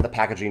 we want the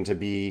packaging to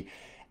be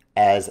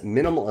as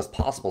minimal as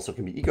possible so it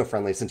can be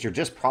eco-friendly, since you're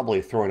just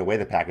probably throwing away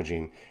the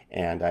packaging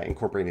and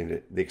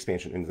incorporating the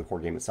expansion into the core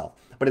game itself.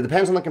 But it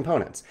depends on the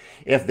components.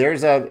 If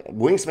there's a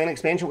Wingspan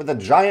expansion with a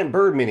giant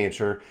bird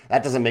miniature,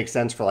 that doesn't make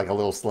sense for like a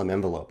little slim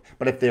envelope.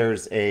 But if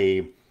there's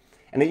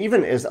and it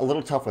even is a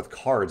little tough with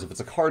cards. If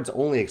it's a cards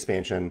only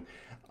expansion,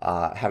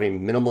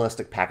 having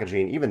minimalistic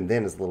packaging, even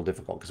then is a little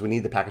difficult because we need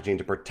the packaging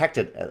to protect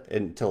it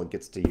until it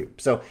gets to you.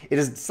 So it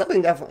is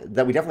something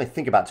that we definitely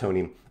think about,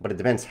 Tony, but it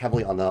depends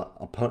heavily on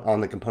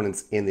the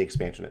components in the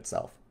expansion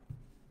itself.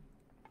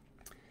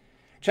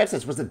 Chad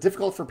says, was it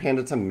difficult for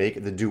Panda to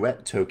make the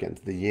duet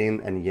tokens, the yin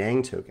and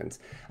yang tokens?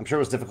 I'm sure it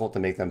was difficult to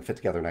make them fit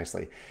together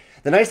nicely.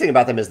 The nice thing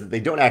about them is that they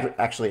don't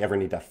actually ever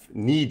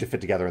need to fit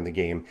together in the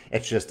game.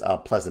 It's just a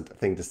pleasant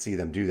thing to see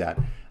them do that.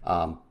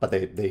 But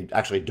they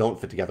actually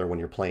don't fit together when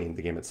you're playing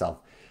the game itself.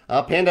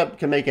 Panda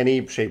can make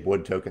any shape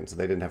wood tokens, so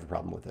they didn't have a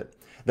problem with it.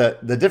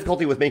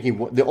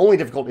 The only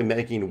difficulty in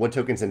making wood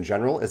tokens in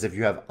general is if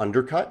you have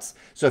undercuts.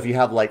 So if you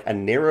have like a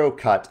narrow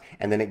cut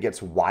and then it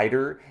gets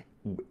wider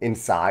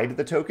inside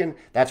the token,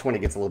 that's when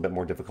it gets a little bit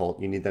more difficult.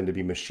 You need them to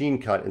be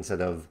machine cut instead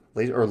of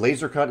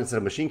laser cut instead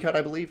of machine cut,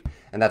 I believe.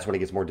 And that's when it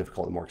gets more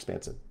difficult and more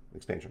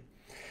expansion.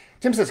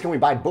 Tim says, can we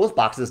buy both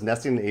boxes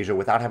nesting in Asia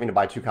without having to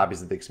buy 2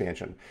 copies of the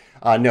expansion?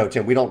 No,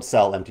 Tim, we don't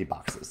sell empty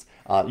boxes.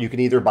 You can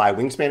either buy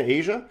Wingspan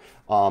Asia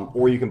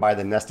or you can buy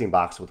the nesting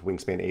box with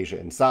Wingspan Asia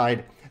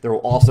inside. There will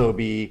also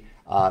be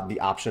the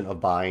option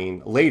of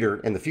buying later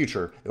in the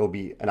future. There will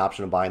be an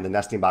option of buying the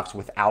nesting box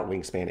without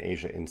Wingspan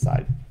Asia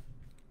inside.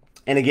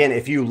 And again,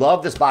 if you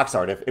love this box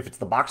art, if it's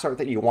the box art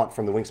that you want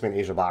from the Wingspan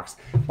Asia box,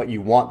 but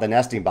you want the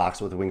nesting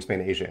box with the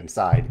Wingspan Asia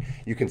inside,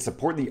 you can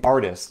support the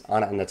artist,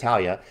 Anna and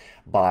Natalia,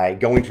 by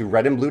going to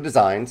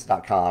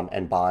redandbluedesigns.com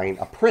and buying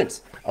a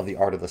print of the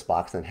art of this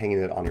box and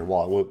hanging it on your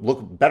wall. It will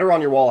look better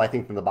on your wall, I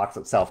think, than the box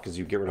itself because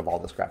you get rid of all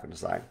this graphic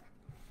design.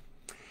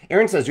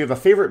 Aaron says, do you have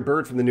a favorite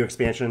bird from the new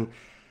expansion?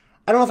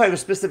 I don't know if I have a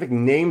specific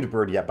named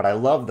bird yet, but I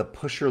love the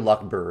push your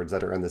luck birds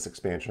that are in this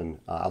expansion.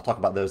 I'll talk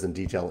about those in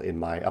detail in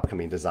my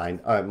upcoming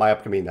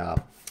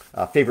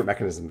favorite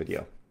mechanism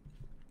video.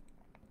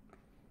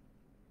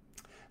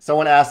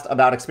 Someone asked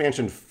about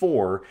expansion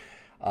 4.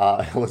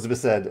 Elizabeth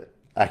said,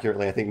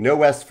 accurately, I think, no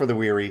West for the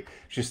weary.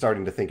 She's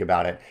starting to think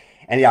about it.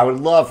 And yeah, I would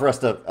love for us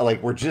to,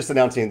 like, we're just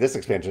announcing this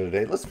expansion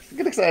today. Let's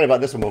get excited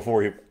about this one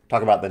before we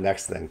talk about the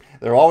next thing.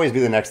 There'll always be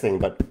the next thing,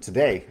 but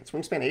today, it's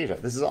Wingspan Asia.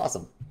 This is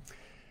awesome.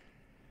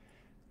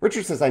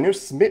 Richard says, I know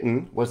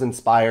Smitten was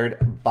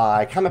inspired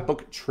by comic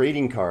book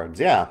trading cards.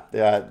 Yeah,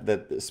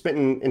 in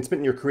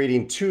Smitten, you're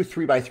creating 2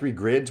 3x3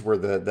 grids where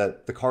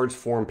the cards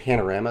form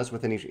panoramas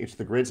within each of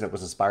the grids, and it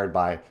was inspired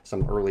by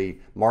some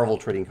early Marvel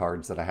trading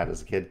cards that I had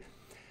as a kid.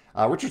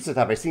 Richard says,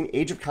 have I seen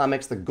Age of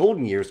Comics, The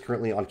Golden Years,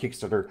 currently on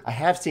Kickstarter? I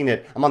have seen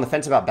it. I'm on the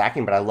fence about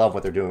backing, but I love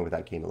what they're doing with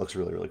that game. It looks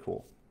really, really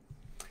cool.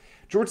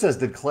 George says,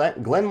 did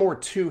Glenmore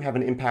 2 have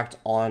an impact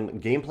on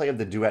gameplay of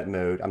the duet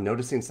mode? I'm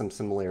noticing some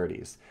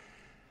similarities.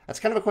 That's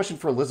kind of a question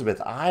for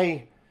Elizabeth.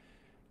 I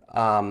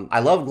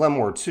love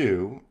Glenmore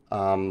 2.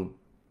 I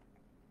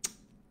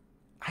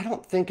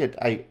don't think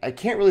I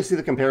can't really see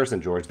the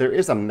comparison, George. There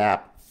is a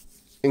map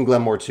in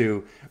Glenmore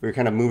 2 where you're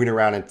kind of moving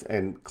around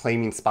and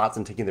claiming spots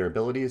and taking their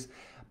abilities,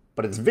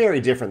 but it's very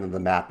different than the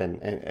map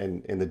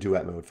in the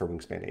duet mode for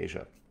Wingspan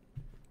Asia.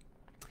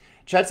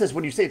 Chad says,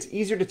 would you say it's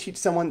easier to teach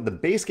someone the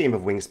base game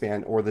of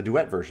Wingspan or the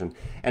duet version?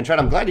 And Chad,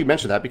 I'm glad you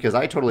mentioned that because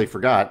I totally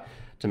forgot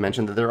to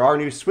mention that there are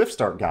new Swift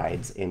Start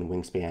guides in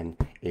Wingspan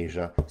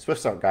Asia. Swift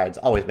Start guides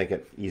always make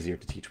it easier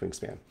to teach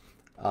Wingspan.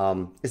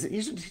 Is it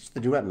easier to teach the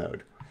duet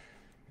mode?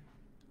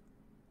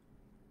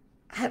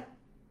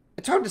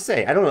 It's hard to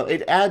say. I don't know.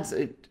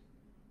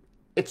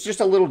 It's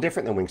just a little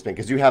different than Wingspan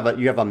because you have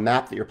a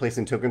map that you're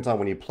placing tokens on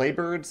when you play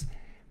birds.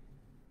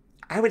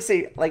 I would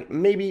say like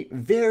maybe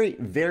very,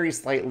 very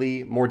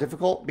slightly more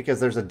difficult because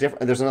there's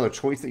another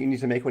choice that you need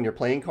to make when you're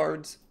playing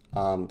cards.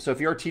 So if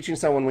you're teaching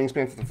someone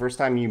Wingspan for the first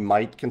time, you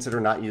might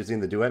consider not using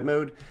the duet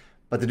mode,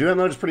 but the duet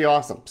mode is pretty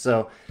awesome.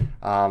 So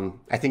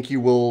I think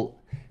you will.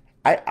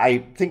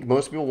 I think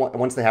most people,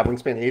 once they have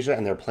Wingspan Asia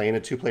and they're playing a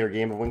 2-player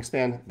game of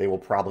Wingspan, they will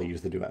probably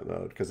use the duet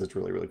mode because it's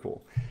really, really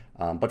cool.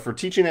 But for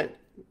teaching it,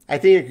 I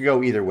think it could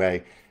go either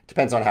way.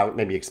 Depends on how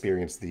maybe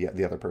experienced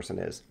the other person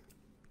is.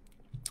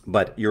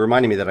 But you're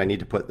reminding me that I need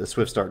to put the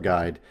Swift Start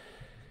guide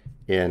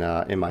in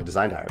my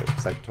design diary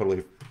because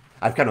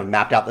I've kind of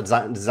mapped out the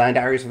design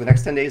diaries for the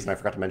next 10 days, and I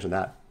forgot to mention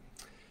that.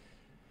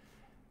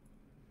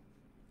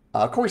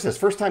 Corey says,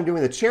 first time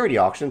doing the charity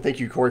auction. Thank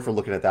you, Corey, for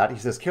looking at that. He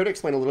says, care to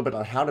explain a little bit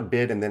on how to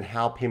bid and then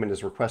how payment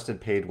is requested,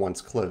 paid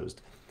once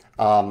closed?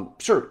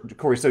 Sure,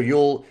 Corey. So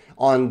you'll,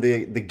 on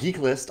the geek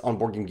list on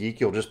BoardGameGeek,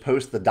 you'll just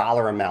post the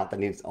dollar amount that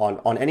needs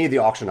on any of the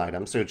auction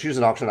items. So you choose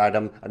an auction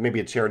item, maybe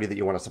a charity that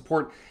you want to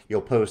support.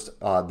 You'll post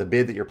the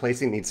bid that you're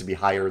placing needs to be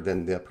higher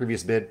than the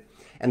previous bid.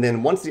 And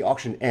then once the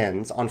auction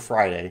ends on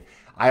Friday,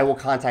 I will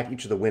contact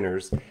each of the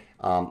winners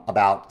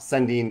about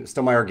sending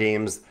Stonemaier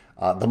Games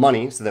the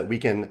money so that we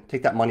can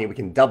take that money, we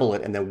can double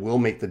it, and then we'll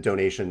make the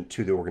donation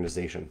to the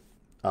organization.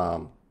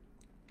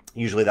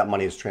 Usually that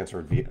money is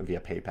transferred via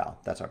PayPal.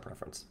 That's our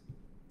preference.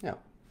 Yeah.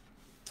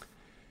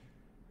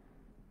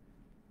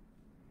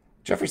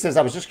 Jeffrey says,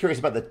 I was just curious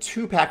about the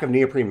 2-pack of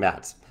neoprene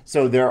mats.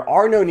 So there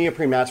are no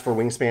neoprene mats for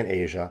Wingspan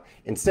Asia.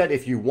 Instead,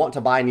 if you want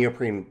to buy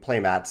neoprene play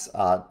mats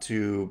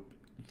for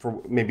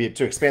maybe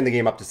to expand the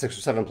game up to 6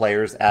 or 7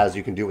 players, as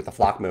you can do with the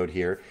flock mode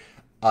here,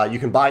 you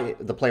can buy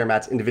the player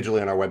mats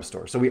individually on our web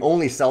store. So we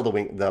only sell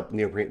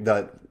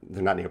the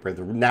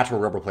natural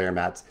rubber player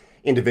mats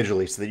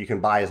individually so that you can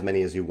buy as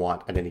many as you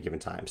want at any given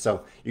time.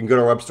 So you can go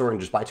to our web store and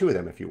just buy 2 of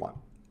them if you want.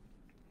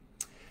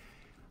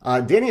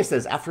 Dania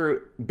says,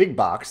 after Big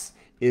Box,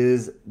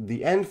 is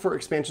the end for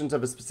expansions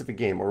of a specific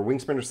game, or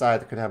Wingspan or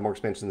Scythe could have more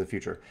expansions in the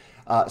future?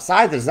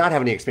 Scythe does not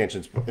have any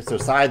expansions, so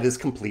Scythe is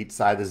complete,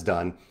 Scythe is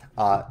done.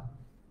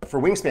 For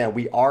Wingspan,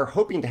 we are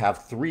hoping to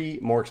have 3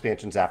 more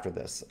expansions after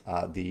this.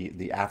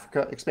 The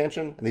Africa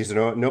expansion, and these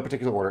are no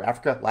particular order,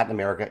 Africa, Latin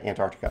America,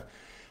 Antarctica.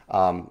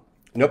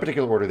 No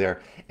particular order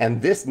there.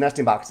 And this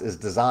nesting box is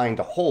designed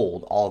to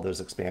hold all of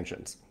those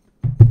expansions.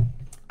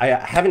 I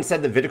haven't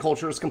said that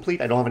viticulture is complete.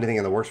 I don't have anything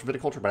in the works for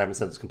viticulture, but I haven't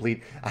said it's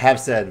complete. I have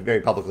said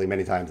very publicly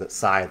many times that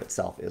Scythe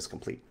itself is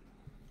complete.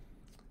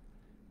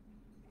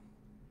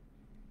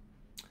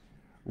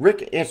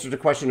 Rick answered a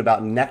question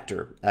about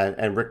Nectar,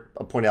 and Rick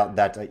pointed out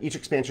that each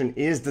expansion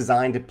is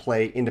designed to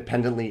play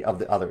independently of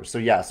the others. So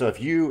yeah, so if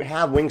you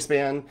have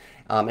Wingspan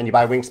and you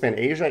buy Wingspan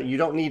Asia, you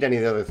don't need any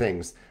of the other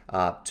things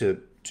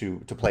to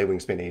play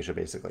Wingspan Asia,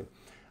 basically.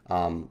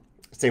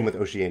 Same with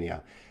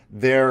Oceania.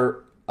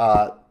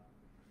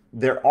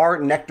 There are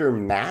Nectar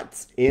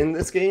mats in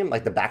this game,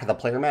 like the back of the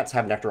player mats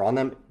have Nectar on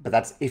them, but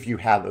that's if you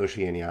have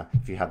Oceania,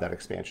 if you have that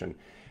expansion.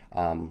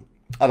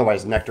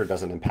 Otherwise, Nectar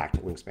doesn't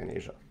impact Wingspan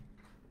Asia.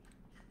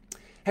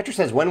 Hector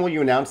says, when will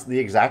you announce the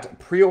exact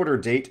pre-order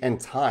date and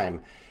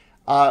time?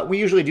 We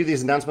usually do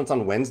these announcements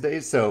on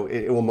Wednesdays, so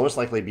it will most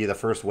likely be the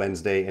first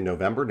Wednesday in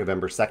November,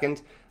 November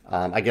 2nd.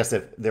 I guess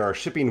if there are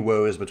shipping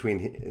woes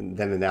between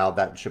then and now,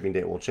 that shipping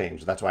date will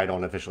change. That's why I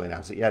don't officially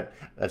announce it yet.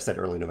 I've said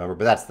early November,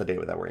 but that's the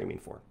date that we're aiming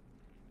for.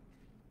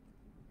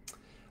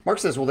 Mark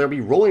says, will there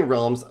be Rolling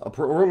Realms,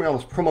 Rolling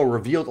Realms promo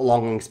revealed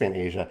along Wingspan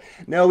Asia?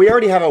 No, we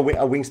already have a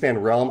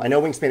Wingspan Realm. I know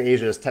Wingspan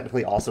Asia is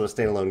technically also a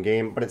standalone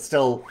game, but it's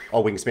still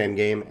a Wingspan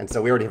game, and so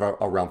we already have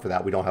a realm for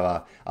that. We don't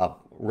have a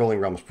Rolling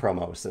Realms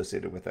promo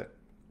associated with it.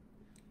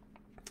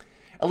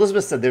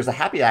 Elizabeth said, there's a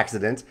happy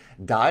accident.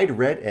 Dyed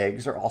red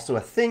eggs are also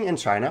a thing in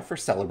China for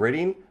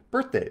celebrating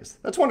birthdays.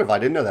 That's wonderful. I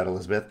didn't know that,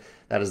 Elizabeth.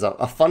 That is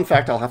a fun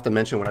fact I'll have to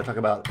mention when I talk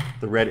about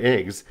the red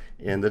eggs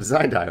in the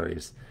design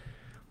diaries.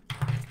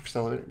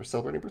 We're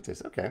celebrating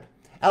birthdays. Okay.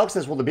 Alex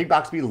says, will the big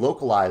box be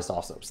localized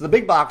also? So the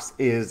big box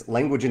is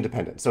language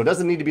independent, so it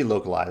doesn't need to be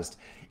localized.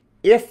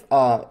 If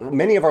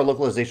many of our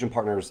localization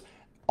partners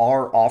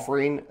are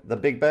offering the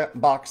big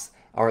box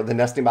or the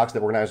nesting box, the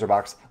organizer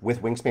box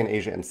with Wingspan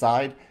Asia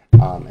inside,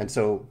 and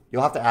so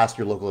you'll have to ask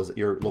your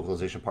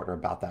localization partner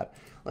about that.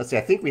 Let's see.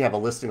 I think we have a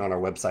listing on our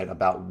website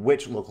about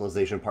which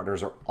localization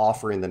partners are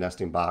offering the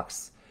nesting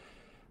box.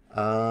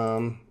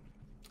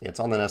 It's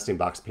on the nesting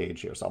box page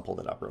here, so I'll pull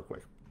that up real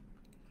quick.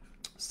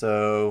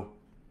 So,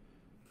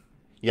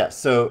 yeah,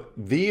 so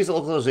these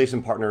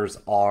localization partners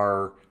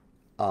are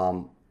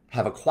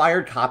have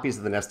acquired copies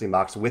of the nesting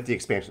box with the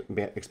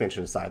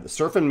expansion inside. The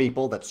Surf and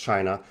Meeple, that's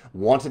China.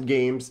 Wanted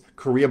Games,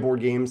 Korea Board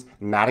Games.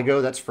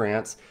 Matago, that's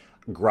France.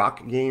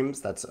 Grok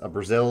Games, that's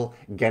Brazil.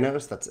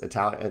 Genos, that's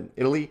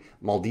Italy.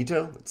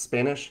 Maldito, that's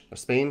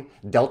Spain.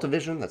 Delta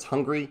Vision, that's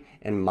Hungary.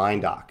 And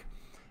Mindoc.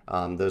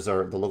 Those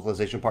are the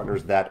localization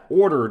partners that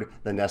ordered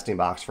the nesting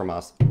box from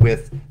us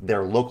with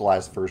their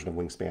localized version of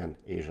Wingspan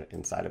Asia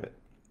inside of it.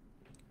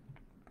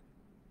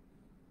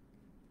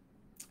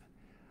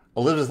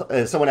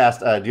 Elizabeth, someone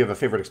asked, do you have a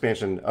favorite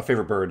expansion, a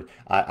favorite bird?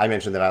 I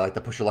mentioned that I like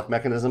the push your luck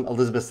mechanism.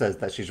 Elizabeth says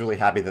that she's really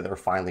happy that there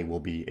finally will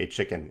be a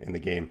chicken in the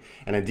game.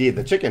 And indeed,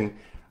 the chicken,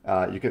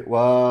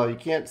 you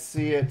can't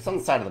see it. It's on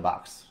the side of the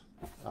box.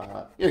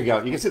 Here you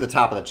go. You can see the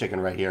top of the chicken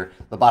right here.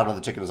 The bottom of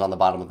the chicken is on the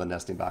bottom of the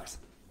nesting box.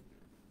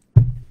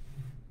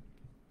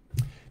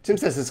 Tim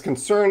says his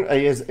concern,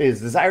 his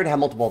desire to have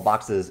multiple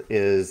boxes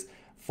is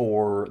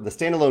for the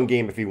standalone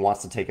game if he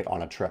wants to take it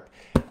on a trip.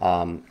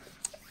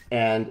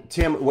 And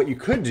Tim, what you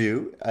could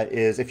do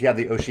is if you have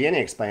the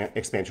Oceania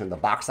expansion, the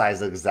box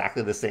size is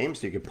exactly the same.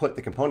 So you could put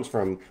the components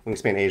from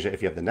Wingspan Asia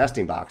if you have the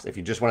nesting box. If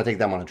you just want to take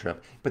them on a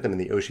trip, put them in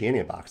the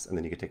Oceania box, and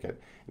then you can take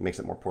it. It makes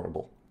it more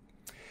portable.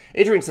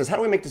 Adrian says, how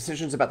do we make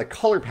decisions about the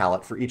color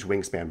palette for each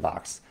Wingspan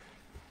box?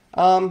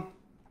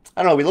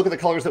 I don't know, we look at the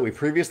colors that we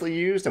previously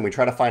used and we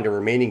try to find a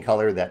remaining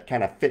color that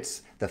kind of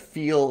fits the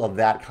feel of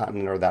that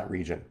continent or that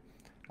region.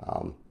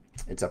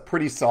 It's a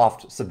pretty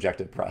soft,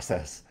 subjective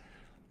process.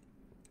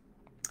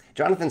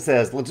 Jonathan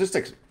says,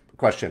 logistics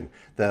question.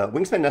 The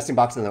Wingspan nesting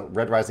box and the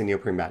Red Rising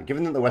neoprene mat.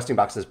 Given that the nesting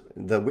box is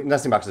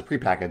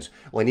prepackaged,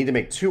 will I need to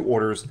make 2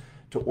 orders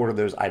to order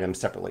those items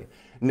separately?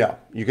 No,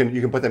 you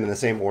can put them in the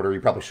same order. You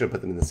probably should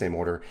put them in the same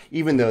order.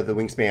 Even though the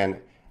Wingspan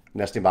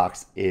nesting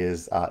box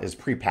is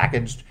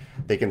pre-packaged,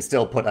 they can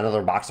still put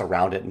another box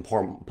around it and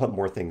put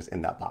more things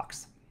in that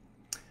box.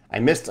 I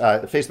missed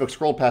Facebook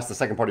scrolled past the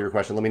second part of your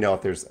question. Let me know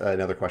if there's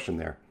another question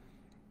there.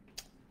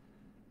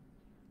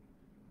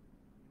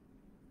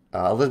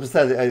 Elizabeth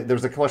said there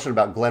was a question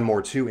about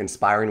Glenmore 2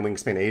 inspiring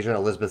Wingspan Asia.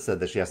 Elizabeth said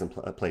that she hasn't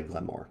played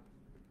Glenmore.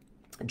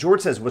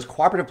 George says, was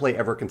cooperative play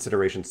ever a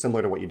consideration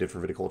similar to what you did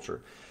for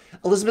Viticulture?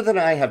 Elizabeth and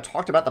I have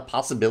talked about the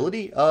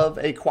possibility of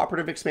a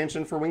cooperative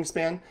expansion for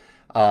Wingspan.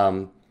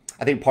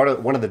 I think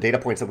one of the data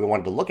points that we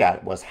wanted to look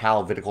at was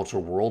how Viticulture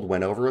World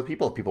went over with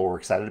people, if people were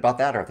excited about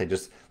that, or if they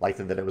just liked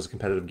that it was a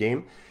competitive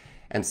game.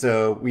 And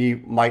so we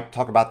might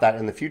talk about that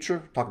in the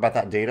future, talk about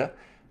that data.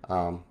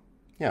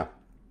 Yeah.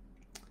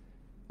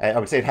 I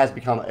would say it has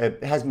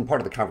been part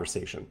of the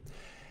conversation.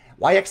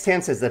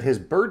 YX10 says that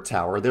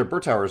their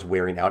bird tower is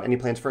wearing out and he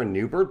plans for a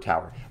new bird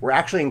tower. We're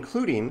actually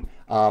including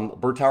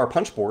bird tower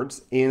punch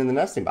boards in the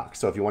nesting box.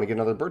 So if you want to get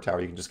another bird tower,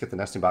 you can just get the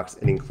nesting box.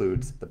 It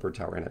includes the bird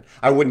tower in it.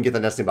 I wouldn't get the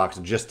nesting box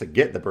just to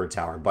get the bird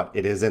tower, but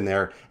it is in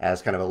there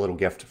as kind of a little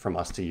gift from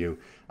us to you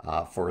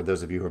for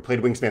those of you who have played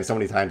Wingspan so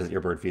many times that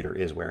your bird feeder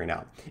is wearing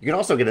out. You can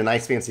also get a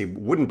nice fancy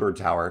wooden bird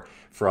tower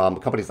from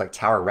companies like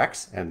Tower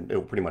Rex, and it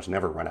will pretty much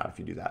never run out if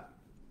you do that.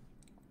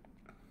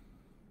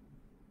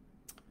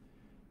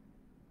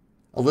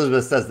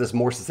 Elizabeth says this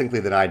more succinctly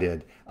than I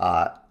did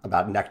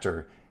about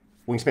Nectar.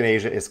 Wingspan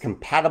Asia is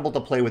compatible to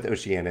play with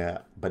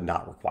Oceania, but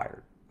not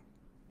required.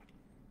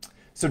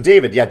 So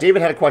David,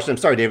 David had a question. I'm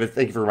sorry, David.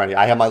 Thank you for reminding me.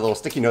 I have my little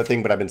sticky note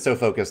thing, but I've been so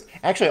focused.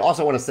 Actually, I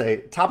also want to say,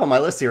 top of my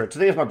list here,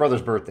 today is my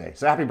brother's birthday.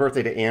 So happy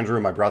birthday to Andrew,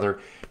 my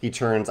brother. He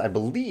turns, I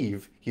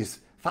believe, he's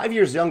 5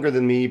 years younger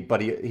than me,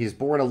 but he's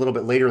born a little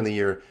bit later in the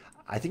year.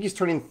 I think he's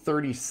turning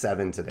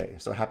 37 today.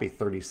 So happy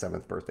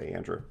 37th birthday,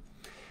 Andrew.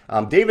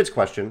 David's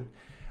question.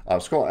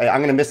 Scroll.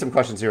 I'm going to miss some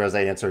questions here as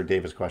I answer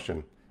David's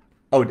question.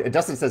 Oh,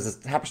 Dustin says, is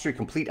Tapestry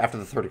complete after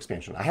the third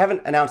expansion? I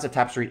haven't announced if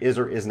Tapestry is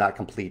or is not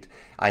complete.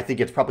 I think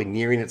it's probably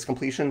nearing its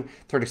completion.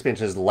 Third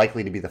expansion is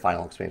likely to be the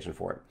final expansion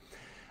for it.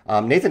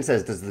 Nathan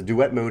says, does the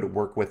duet mode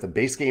work with the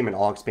base game and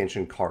all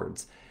expansion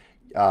cards?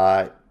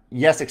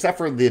 Yes, except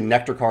for the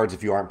Nectar cards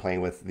if you aren't playing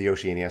with the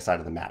Oceania side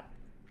of the map.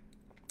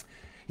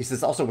 He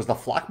says, also, was the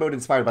Flock mode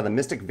inspired by the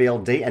Mystic Vale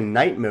day and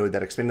night mode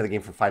that expanded the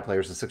game from 5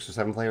 players to 6 or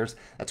 7 players?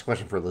 That's a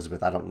question for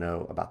Elizabeth. I don't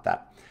know about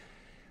that.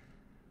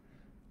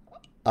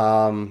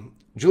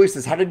 Julie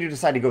says, how did you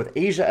decide to go with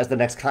Asia as the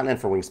next continent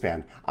for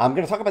Wingspan? I'm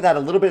going to talk about that a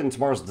little bit in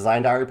tomorrow's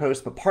Design Diary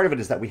post, but part of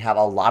it is that we have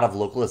a lot of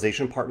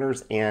localization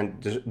partners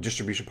and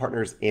distribution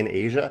partners in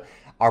Asia.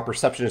 Our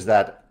perception is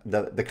that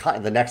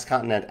the next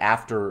continent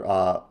after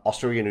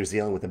Australia and New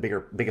Zealand with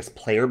the biggest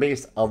player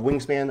base of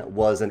Wingspan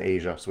was in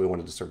Asia, so we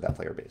wanted to serve that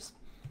player base.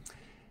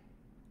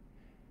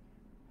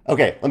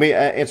 Okay, let me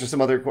answer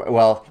some other.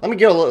 Well, let me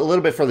get a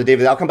little bit further,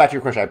 David. I'll come back to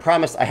your question. I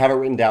promise I have it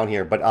written down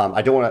here, but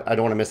I don't want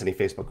to miss any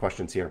Facebook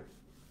questions here.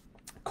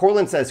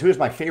 Corlin says, who is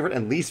my favorite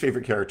and least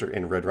favorite character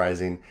in Red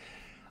Rising?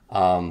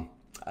 I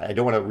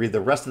don't want to read the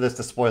rest of this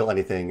to spoil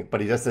anything,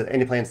 but he does say,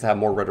 any plans to have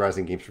more Red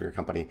Rising games for your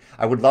company?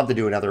 I would love to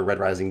do another Red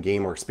Rising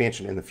game or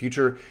expansion in the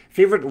future.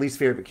 Favorite and least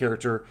favorite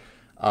character?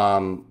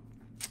 I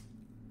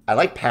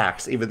like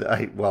Pax, even though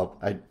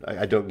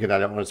I don't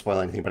want to spoil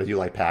anything, but I do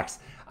like Pax.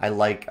 I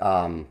like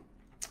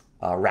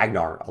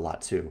Ragnar a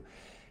lot too.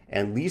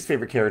 And least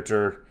favorite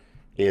character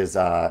is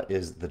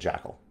the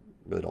Jackal.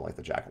 Really don't like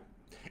the Jackal.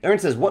 Aaron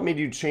says, what made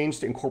you change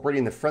to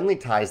incorporating the friendly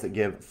ties that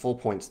give full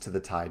points to the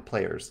tied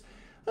players?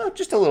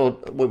 Just a little,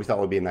 what we thought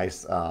would be a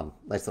nice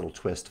little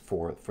twist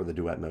for the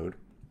duet mode.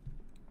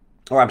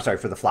 Or I'm sorry,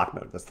 for the flock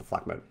mode. That's the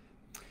flock mode.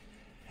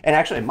 And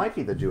actually, it might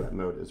be the duet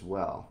mode as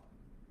well.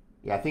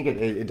 Yeah, I think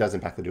it does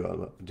impact the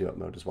duet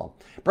mode as well.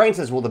 Brian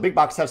says, will the big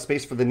box have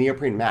space for the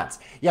neoprene mats?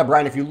 Yeah,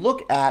 Brian, if you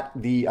look at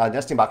the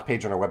nesting box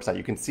page on our website,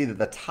 you can see that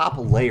the top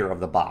layer of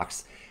the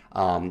box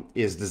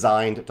is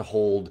designed to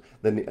hold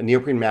the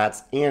neoprene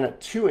mats and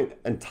 2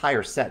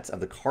 entire sets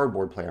of the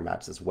cardboard player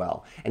mats as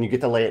well. And you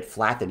get to lay it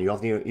flat then. You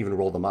don't have to even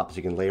roll them up, so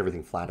you can lay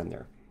everything flat in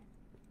there.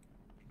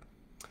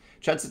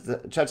 Chad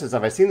says,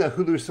 have I seen the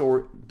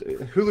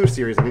Hulu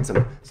series? I need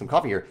some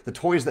coffee here. The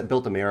Toys That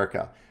Built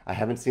America. I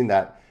haven't seen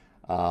that,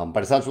 but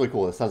it sounds really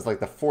cool. It sounds like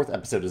the 4th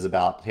episode is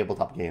about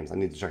tabletop games. I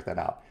need to check that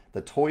out.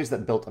 The Toys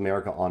That Built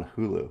America on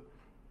Hulu.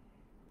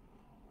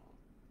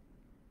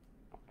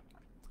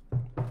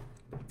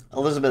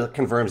 Elizabeth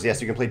confirms,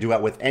 yes, you can play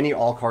Duet with any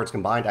all cards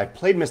combined. I've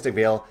played Mystic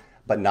Vale,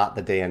 but not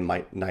the day and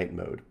night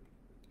mode.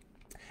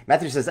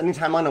 Matthew says, any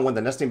timeline on when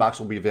the nesting box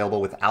will be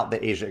available without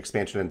the Asia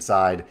expansion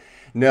inside?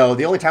 No,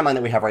 the only timeline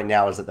that we have right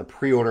now is that the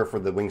pre-order for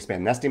the Wingspan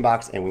nesting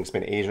box and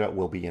Wingspan Asia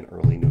will be in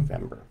early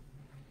November.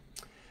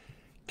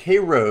 K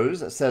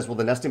Rose says, will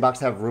the nesting box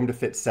have room to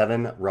fit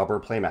 7 rubber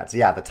playmats?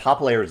 Yeah, the top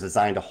layer is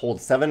designed to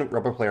hold 7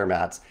 rubber player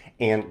mats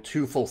and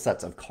 2 full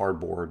sets of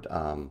cardboard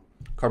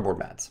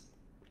mats.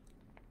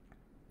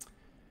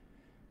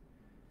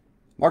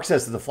 Mark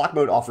says, the flock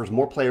mode offers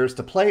more players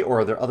to play,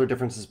 or are there other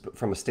differences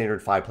from a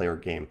standard 5-player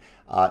game?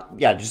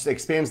 Yeah, just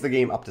expands the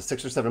game up to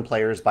 6 or 7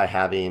 players by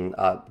having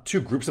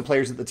 2 groups of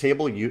players at the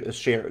table.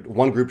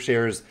 One group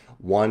shares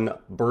 1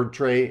 bird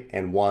tray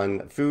and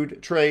 1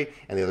 food tray,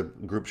 and the other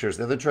group shares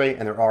the other tray,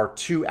 and there are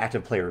 2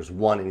 active players,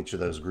 1 in each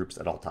of those groups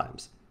at all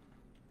times.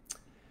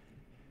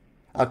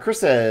 Chris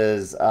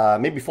says,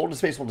 maybe Folded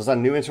Space will design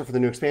a new insert for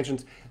the new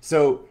expansions.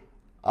 So,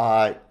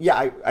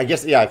 yeah, I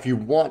guess, yeah, if you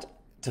want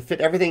to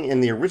fit everything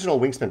in the original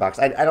Wingspan box,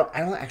 I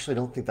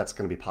don't think that's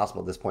going to be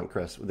possible at this point,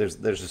 Chris. There's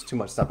just too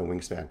much stuff in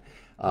Wingspan.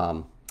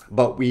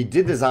 But we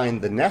did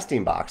design the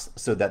nesting box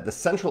so that the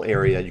central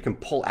area, you can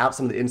pull out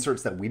some of the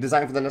inserts that we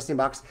designed for the nesting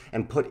box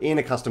and put in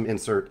a custom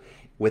insert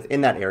within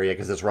that area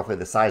because it's roughly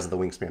the size of the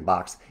Wingspan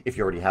box if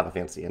you already have a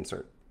fancy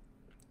insert.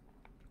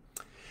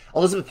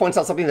 Elizabeth points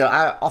out something that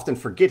I often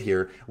forget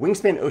here.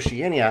 Wingspan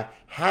Oceania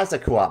has a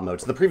co-op mode.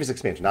 So the previous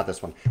expansion, not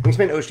this one.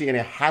 Wingspan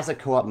Oceania has a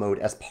co-op mode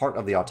as part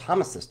of the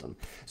Automa system.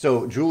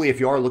 So Julie, if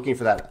you are looking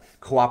for that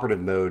cooperative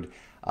mode,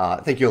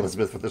 thank you,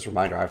 Elizabeth, for this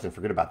reminder. I often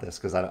forget about this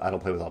because I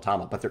don't play with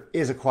Automa, but there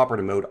is a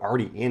cooperative mode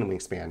already in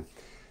Wingspan.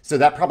 So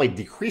that probably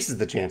decreases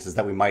the chances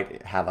that we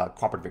might have a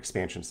cooperative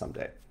expansion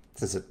someday,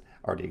 since it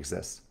already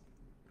exists.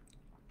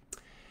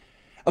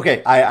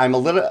 Okay, I'm a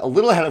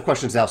little ahead of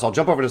questions now, so I'll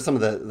jump over to some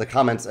of the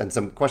comments and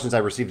some questions I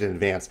received in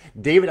advance.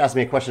 David asked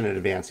me a question in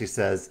advance. He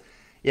says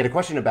he had a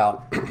question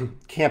about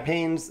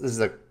campaigns. This is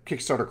a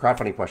Kickstarter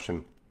crowdfunding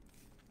question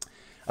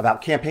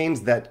about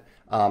campaigns that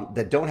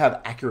don't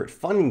have accurate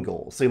funding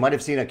goals. So you might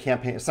have seen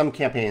some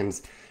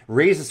campaigns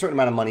raise a certain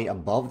amount of money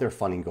above their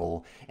funding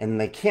goal, and then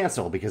they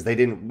cancel because they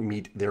didn't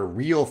meet their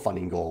real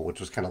funding goal, which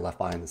was kind of left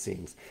behind the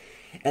scenes.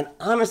 And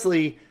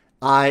honestly,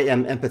 I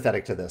am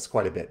empathetic to this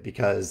quite a bit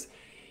because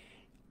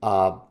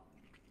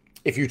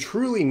if you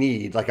truly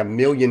need like $1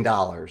 million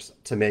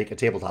to make a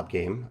tabletop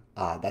game,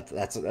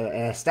 that's an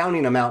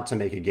astounding amount to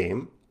make a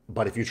game.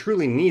 But if you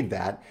truly need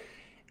that,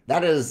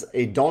 that is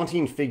a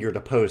daunting figure to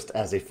post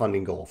as a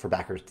funding goal for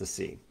backers to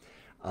see.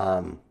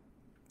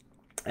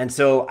 And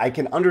so I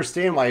can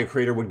understand why a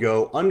creator would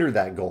go under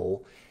that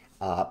goal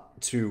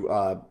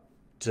to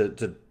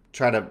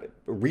try to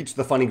reach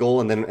the funding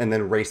goal and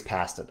then race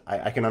past it.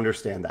 I can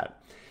understand that.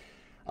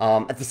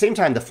 At the same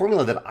time, the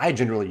formula that I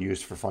generally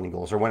used for funding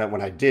goals, or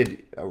when I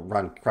did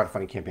run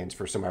crowdfunding campaigns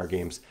for some of our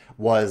games,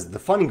 was the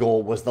funding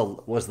goal was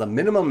the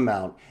minimum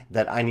amount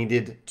that I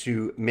needed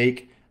to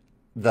make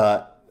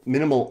the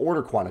minimal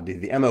order quantity,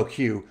 the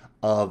MOQ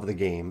of the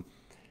game.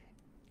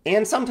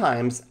 And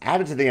sometimes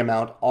added to the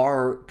amount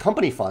are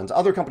company funds,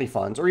 other company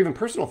funds, or even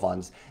personal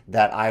funds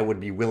that I would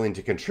be willing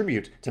to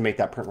contribute to make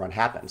that print run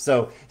happen.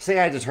 So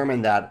say I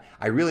determined that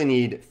I really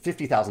need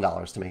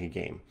 $50,000 to make a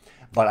game,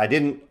 but I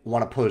didn't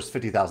want to post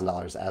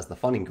 $50,000 as the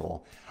funding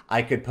goal.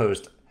 I could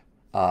post,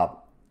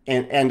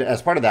 and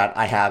as part of that,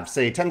 I have,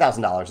 say,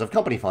 $10,000 of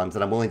company funds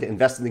that I'm willing to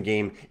invest in the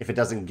game if it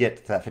doesn't get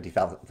to that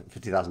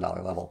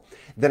 $50,000 level.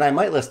 Then I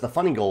might list the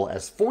funding goal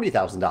as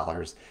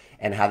 $40,000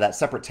 and have that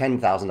separate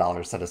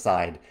 $10,000 set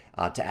aside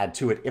to add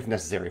to it if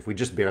necessary, if we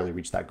just barely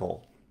reach that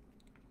goal.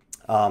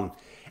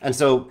 And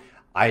so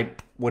I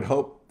would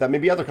hope that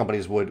maybe other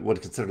companies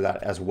would consider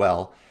that as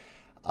well.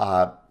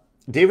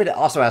 David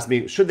also asked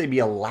me, should they be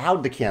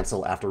allowed to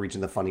cancel after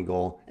reaching the funding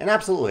goal? And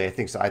absolutely, I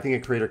think so. I think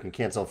a creator can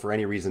cancel for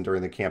any reason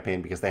during the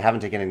campaign because they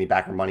haven't taken any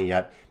backer money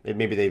yet.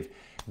 Maybe they've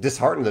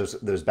disheartened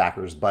those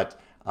backers,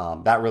 but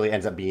that really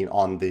ends up being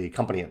on the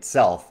company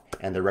itself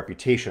and their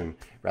reputation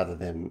rather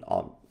than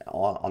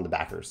on the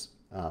backers.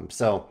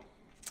 So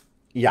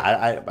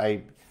yeah,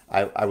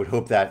 I would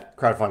hope that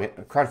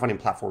crowdfunding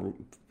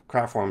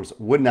platforms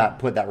would not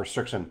put that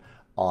restriction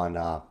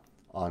on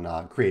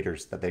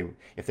creators that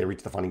if they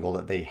reach the funding goal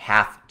that they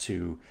have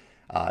to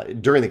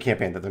during the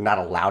campaign, that they're not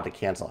allowed to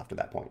cancel after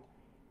that point.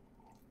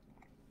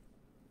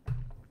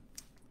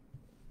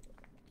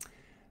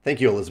 Thank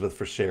you, Elizabeth,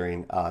 for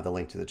sharing the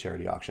link to the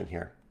charity auction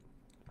here.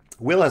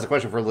 Will has a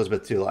question for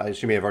Elizabeth too.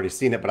 She may have already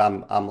seen it, but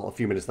I'm a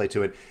few minutes late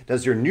to it.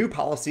 Does your new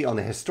policy on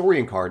the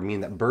historian card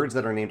mean that birds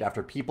that are named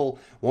after people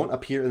won't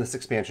appear in this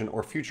expansion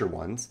or future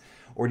ones?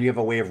 Or do you have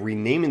a way of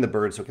renaming the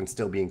bird so it can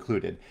still be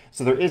included?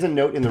 So there is a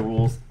note in the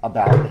rules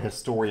about the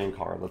historian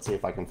card. Let's see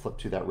if I can flip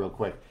to that real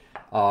quick.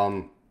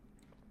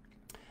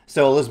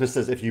 So Elizabeth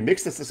says, if you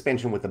mix this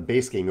expansion with the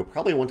base game, you'll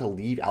probably want to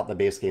leave out the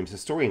base game's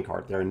historian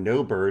card. There are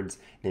no birds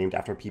named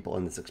after people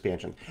in this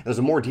expansion. There's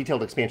a more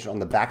detailed expansion on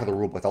the back of the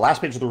rulebook, the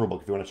last page of the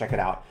rulebook, if you want to check it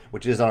out,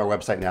 which is on our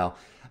website now,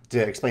 to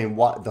explain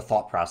what the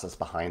thought process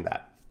behind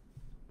that.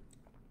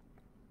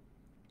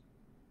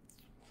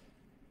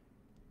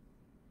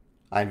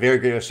 I'm very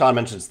good. Sean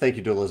mentions thank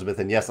you to Elizabeth,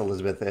 and yes,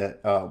 Elizabeth,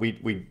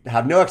 we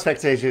have no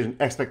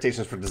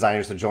expectations for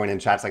designers to join in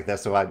chats like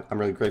this, so I'm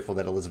really grateful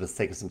that Elizabeth's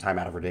taken some time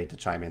out of her day to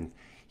chime in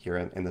here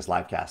in this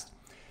live cast.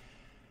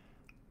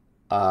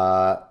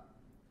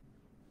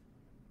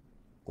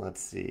 Let's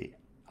see.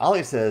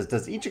 Ollie says,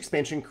 does each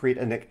expansion create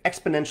an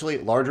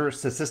exponentially larger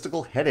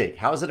statistical headache?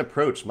 How is it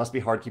approached? Must be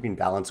hard keeping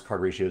balance,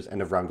 card ratios,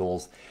 end of round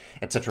goals,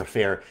 etc.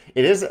 fair.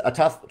 It is a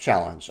tough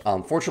challenge.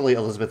 Fortunately,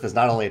 Elizabeth is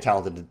not only a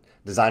talented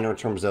designer in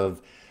terms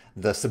of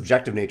the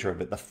subjective nature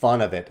of it, the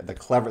fun of it,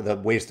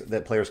 the ways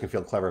that players can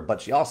feel clever, but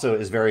she also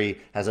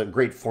has a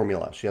great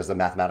formula. She has a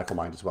mathematical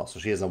mind as well. So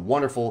she has a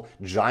wonderful,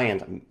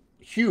 giant,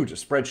 huge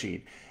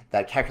spreadsheet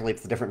that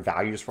calculates the different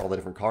values for all the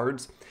different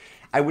cards.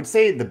 I would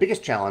say the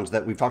biggest challenge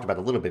that we've talked about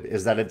a little bit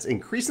is that it's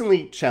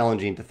increasingly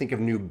challenging to think of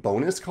new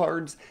bonus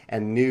cards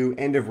and new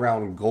end of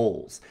round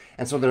goals.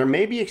 And so there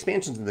may be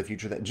expansions in the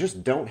future that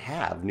just don't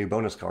have new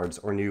bonus cards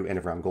or new end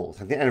of round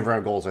goals. I think end of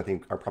round goals, I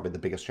think, are probably the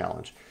biggest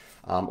challenge.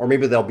 Or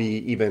maybe they'll be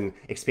even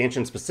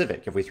expansion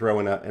specific. If we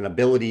throw in an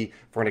ability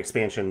for an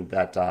expansion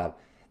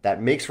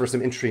that makes for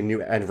some interesting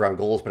new end of round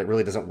goals, but it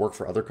really doesn't work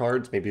for other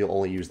cards, maybe you'll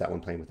only use that when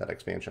playing with that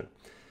expansion.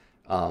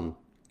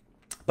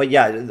 But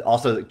yeah,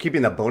 also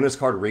keeping the bonus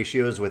card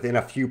ratios within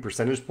a few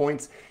percentage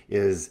points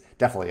is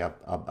definitely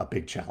a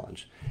big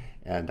challenge.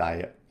 And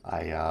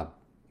I'm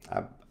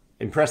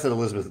impressed that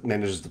Elizabeth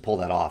manages to pull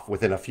that off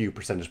within a few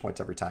percentage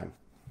points every time.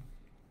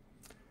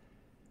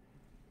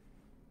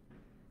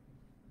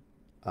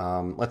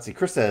 Let's see.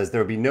 Chris says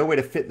there would be no way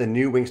to fit the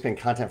new Wingspan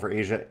content for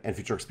Asia and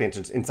future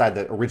expansions inside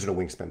the original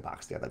Wingspan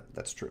box. Yeah,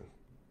 that's true.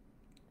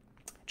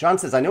 John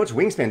says, I know it's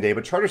Wingspan Day,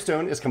 but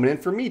Charterstone is coming in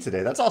for me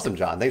today. That's awesome,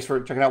 John. Thanks for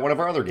checking out one of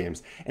our other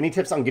games. Any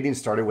tips on getting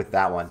started with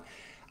that one?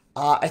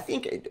 I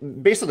think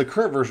based on the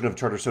current version of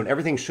Charterstone,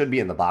 everything should be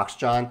in the box,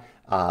 John.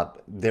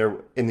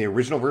 In the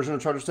original version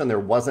of Charterstone, there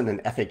wasn't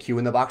an FAQ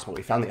in the box, but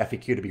we found the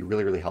FAQ to be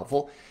really, really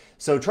helpful.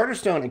 So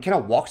Charterstone, it kind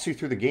of walks you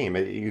through the game.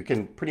 You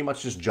can pretty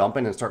much just jump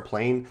in and start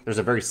playing. There's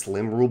a very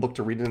slim rule book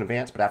to read in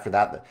advance, but after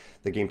that,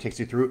 the game takes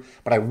you through.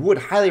 But I would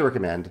highly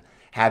recommend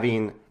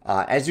having,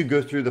 as you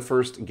go through the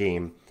first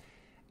game,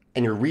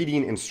 and you're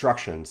reading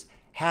instructions,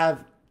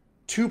 have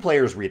two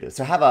players read it.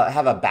 So have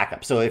a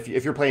backup. So if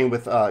you're playing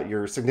with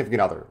your significant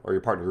other or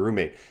your partner, your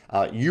roommate,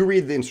 you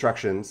read the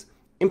instructions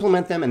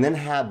implement them, and then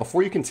have,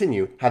 before you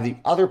continue, have the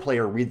other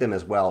player read them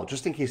as well,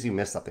 just in case you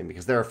miss something,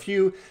 because there are a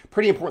few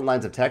pretty important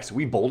lines of text.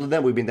 We bolded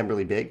them, we made them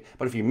really big,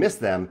 but if you miss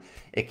them,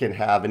 it can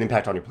have an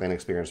impact on your playing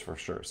experience for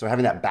sure. So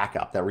having that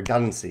backup, that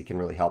redundancy can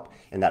really help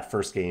in that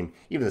first game,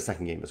 even the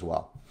second game as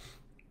well.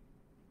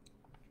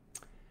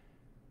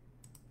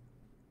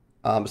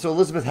 So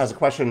Elizabeth has a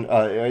question,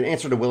 an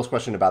answer to Will's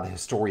question about the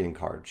historian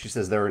card. She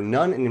says there are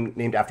none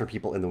named after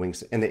people in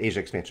the Asia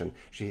expansion.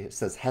 She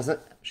says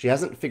she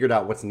hasn't figured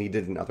out what's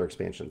needed in other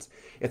expansions.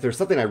 If there's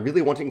something I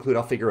really want to include,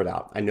 I'll figure it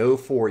out. I know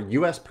for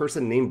U.S.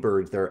 person named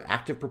birds, there are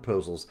active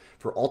proposals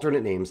for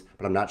alternate names,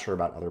 but I'm not sure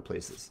about other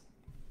places.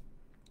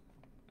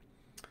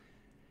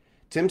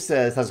 Tim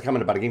has a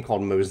comment about a game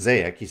called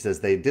Mosaic. He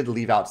says they did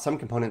leave out some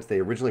components they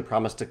originally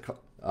promised to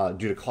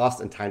due to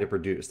cost and time to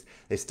produce.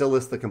 They still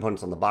list the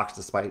components on the box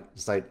despite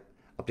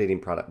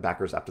updating product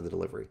backers after the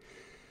delivery.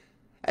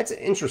 That's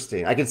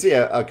interesting. I can see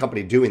a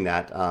company doing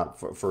that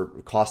for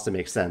cost to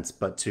make sense,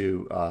 but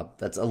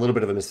that's a little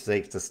bit of a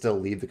mistake to still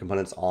leave the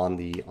components on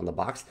the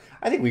box.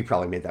 I think we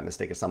probably made that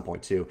mistake at some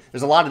point too.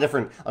 There's a lot of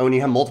different, when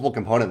you have multiple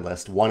component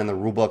lists, one in the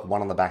rulebook,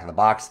 one on the back of the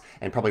box,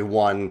 and probably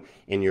one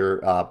in your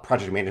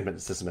project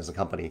management system as a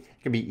company.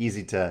 It can be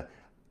easy to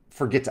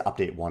forget to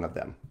update one of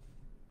them.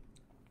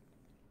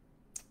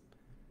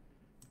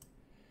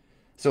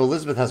 So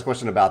Elizabeth has a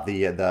question about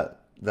the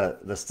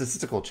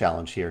statistical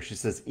challenge here. She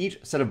says each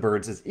set of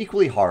birds is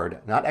equally hard,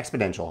 not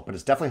exponential, but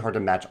it's definitely hard to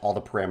match all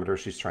the parameters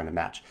she's trying to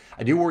match.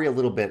 I do worry a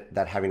little bit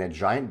that having a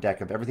giant deck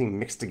of everything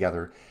mixed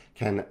together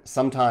can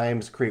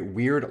sometimes create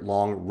weird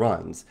long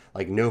runs,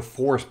 like no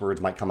forest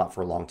birds might come up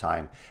for a long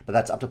time, but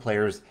that's up to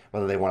players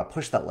whether they want to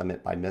push that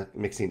limit by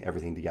mixing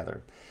everything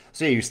together.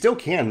 So yeah, you still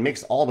can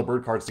mix all the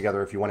bird cards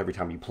together if you want every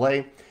time you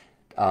play.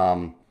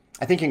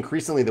 I think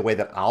increasingly the way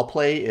that I'll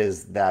play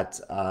is that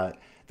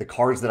the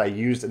cards that I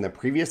used in the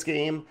previous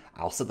game,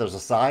 I'll set those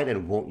aside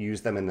and won't use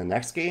them in the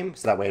next game.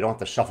 So that way I don't have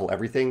to shuffle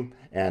everything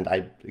and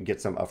I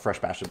get a fresh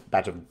batch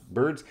of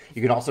birds.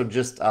 You can also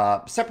just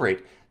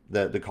separate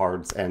the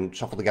cards and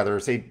shuffle together,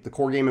 say, the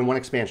core game in one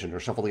expansion, or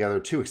shuffle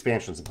together 2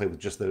 expansions and play with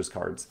just those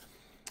cards.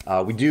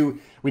 We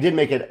did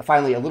make it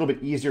finally a little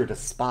bit easier to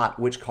spot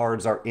which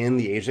cards are in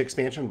the Asia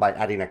expansion by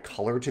adding a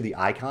color to the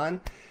icon.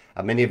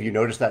 Many of you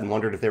noticed that and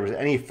wondered if there was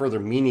any further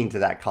meaning to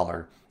that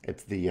color.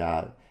 It's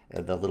the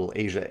little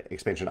Asia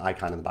expansion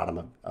icon in the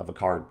bottom of a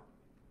card.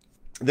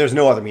 There's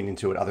no other meaning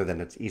to it other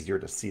than it's easier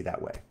to see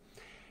that way.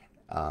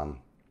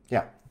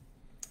 Yeah.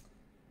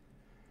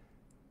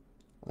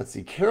 Let's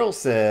see. Carol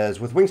says,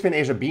 with Wingspan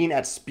Asia being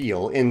at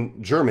Spiel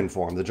in German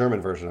form, the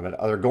German version of it,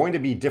 are there going to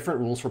be different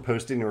rules for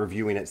posting and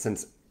reviewing it,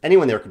 since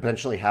anyone there could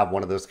potentially have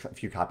one of those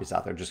few copies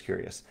out there? Just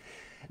curious.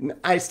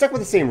 I stuck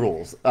with the same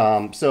rules.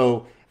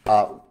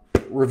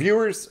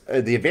 Reviewers,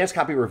 the advanced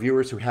copy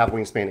reviewers who have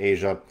Wingspan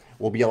Asia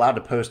will be allowed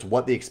to post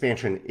what the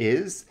expansion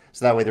is.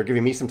 So that way they're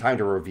giving me some time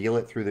to reveal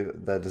it through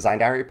the design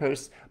diary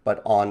posts.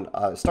 But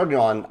starting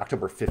on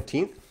October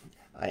 15th,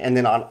 and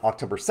then on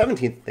October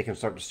 17th, they can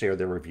start to share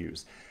their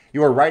reviews.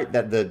 You are right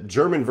that the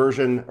German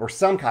version, or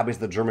some copies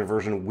of the German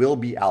version, will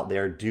be out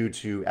there due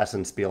to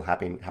Essen Spiel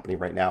happening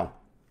right now.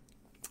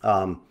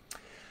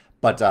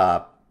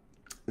 But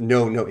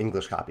no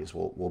English copies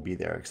will be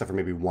there, except for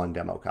maybe one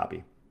demo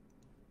copy.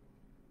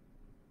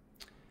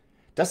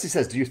 Dusty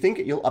says, do you think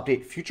you'll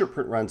update future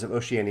print runs of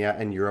Oceania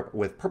and Europe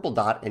with purple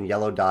dot and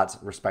yellow dots,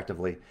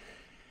 respectively?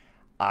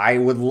 I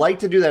would like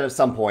to do that at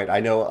some point. I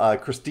know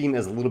Christine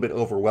is a little bit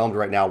overwhelmed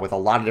right now with a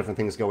lot of different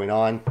things going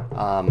on,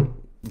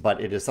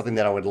 but it is something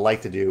that I would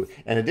like to do.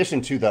 In addition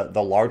to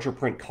the larger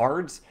print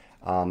cards,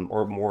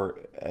 or more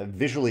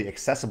visually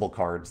accessible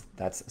cards,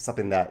 that's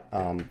something that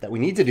we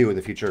need to do in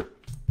the future.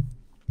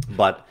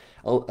 But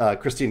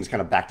Christine is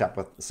kind of backed up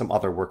with some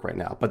other work right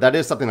now. But that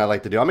is something I'd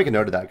like to do. I'll make a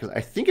note of that because I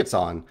think it's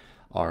on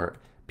our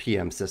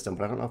PM system,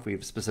 but I don't know if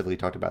we've specifically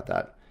talked about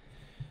that.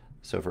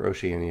 So for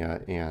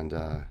Oceania and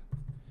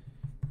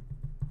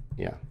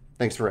yeah,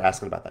 thanks for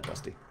asking about that,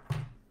 Dusty.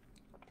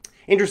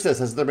 Andrew says,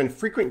 has there been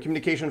frequent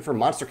communication from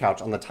Monster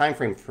Couch on the time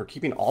frame for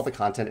keeping all the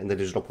content in the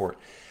digital port?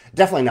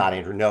 Definitely not,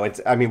 Andrew. No,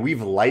 I mean,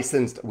 we've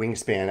licensed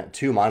Wingspan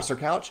to Monster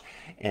Couch,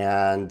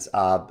 and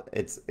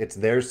it's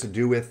theirs to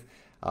do with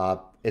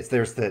it's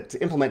theirs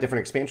to implement different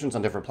expansions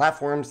on different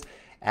platforms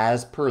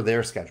as per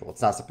their schedule.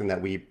 It's not something that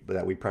we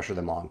pressure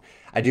them on.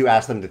 I do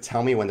ask them to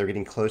tell me when they're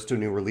getting close to a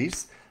new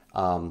release,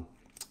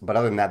 but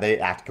other than that, they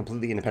act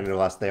completely independent of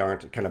us. They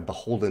aren't kind of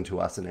beholden to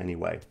us in any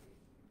way.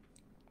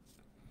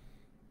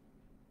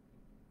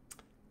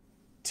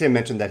 Tim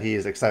mentioned that he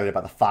is excited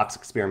about the Fox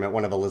Experiment,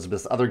 one of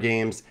Elizabeth's other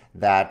games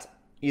that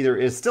either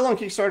is still on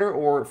Kickstarter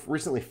or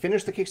recently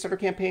finished the Kickstarter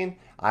campaign.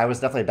 I was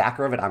definitely a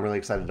backer of it. I'm really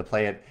excited to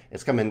play it.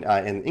 It's coming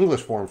in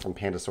English form from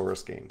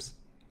Pandasaurus Games.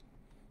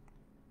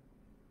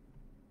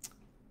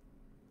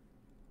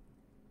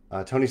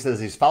 Tony says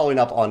he's following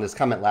up on his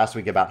comment last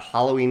week about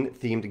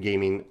Halloween-themed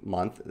gaming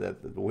month,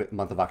 the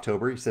month of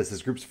October. He says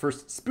his group's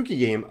first spooky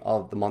game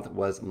of the month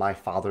was My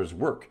Father's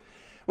Work.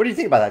 What do you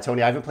think about that,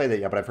 Tony? I haven't played that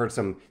yet, but I've heard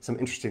some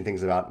interesting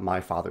things about my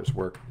father's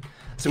work.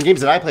 Some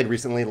games that I played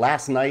recently.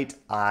 Last night,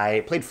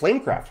 I played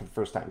Flamecraft for the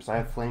first time. So I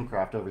have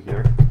Flamecraft over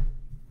here.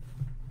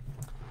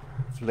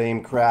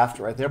 Flamecraft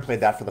right there. Played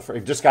that for the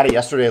first. Just got it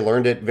yesterday.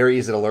 Learned it. Very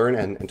easy to learn,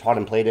 and taught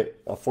and played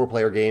it. A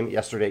 4-player game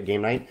yesterday at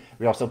game night.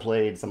 We also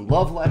played some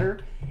Love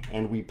Letter,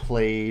 and we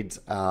played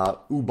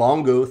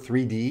Ubongo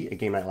 3D at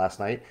game night last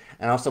night,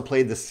 and I also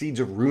played the Siege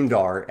of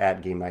Rundar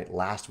at game night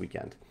last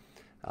weekend.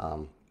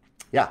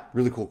 Yeah,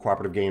 really cool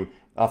cooperative game.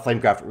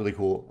 Flamecraft, really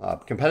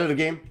cool competitive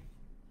game.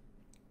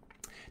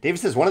 David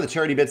says one of the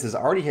charity bids has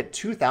already hit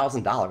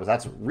 $2,000.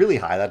 That's really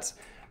high. That's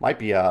might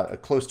be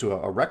close to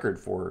a record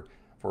for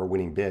a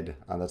winning bid.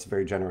 That's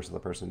very generous of the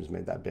person who's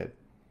made that bid.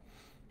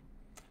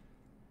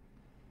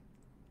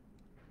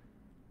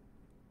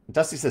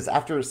 Dusty says,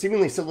 after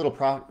seemingly so little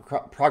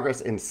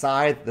progress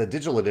inside the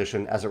digital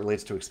edition as it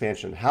relates to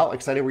expansion, how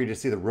excited were you to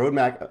see the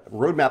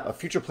roadmap of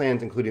future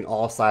plans, including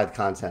all Scythe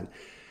content?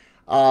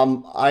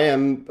 I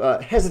am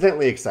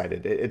hesitantly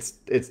excited.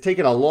 It's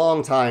taken a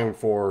long time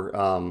for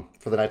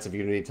the Knights of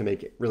Unity to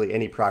make really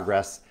any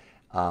progress.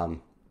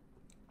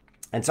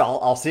 And so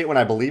I'll see it when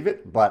I believe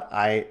it, but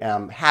I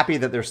am happy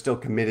that they're still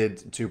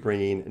committed to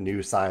bringing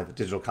new Scythe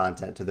digital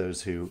content to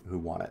those who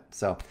want it.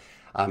 So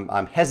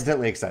I'm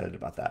hesitantly excited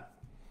about that.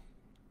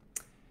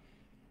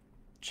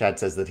 Chad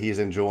says that he's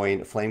enjoying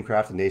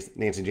Flamecraft, and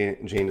Nancy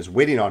Jane is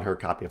waiting on her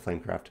copy of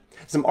Flamecraft.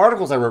 Some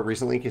articles I wrote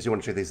recently, in case you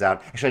want to check these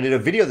out. Actually, I did a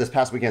video this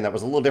past weekend that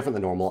was a little different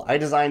than normal. I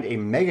designed a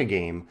mega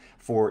game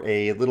for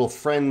a little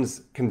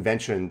Friends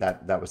convention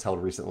that was held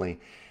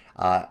recently.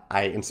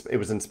 It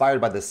was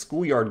inspired by the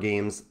Schoolyard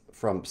games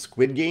from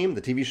Squid Game,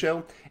 the TV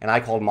show, and I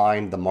called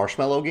mine the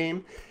Marshmallow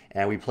Game.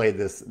 And we played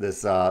this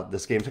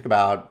game. It took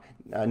about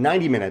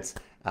 90 minutes.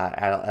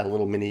 At a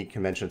little mini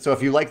convention. So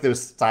if you like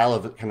those style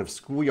of kind of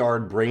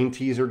schoolyard brain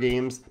teaser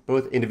games,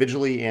 both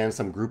individually and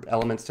some group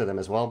elements to them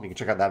as well, you can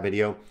check out that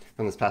video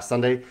from this past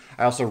Sunday.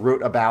 I also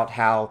wrote about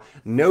how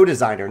no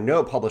designer,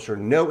 no publisher,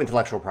 no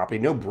intellectual property,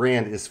 no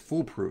brand is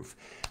foolproof,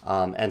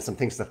 and some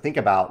things to think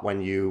about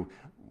when you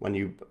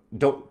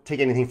don't take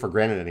anything for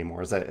granted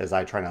anymore, as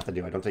I try not to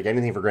do. I don't take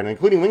anything for granted,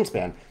 including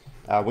Wingspan.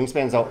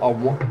 Wingspan's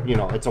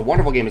it's a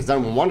wonderful game. It's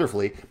done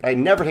wonderfully, but I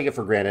never take it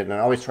for granted, and I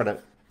always try to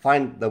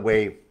find the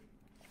way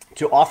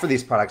to offer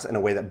these products in a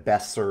way that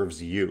best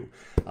serves you.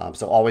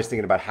 So always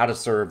thinking about how to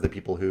serve the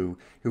people who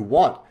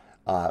want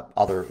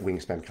other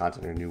Wingspan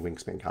content or new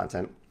Wingspan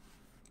content.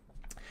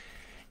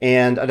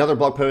 And another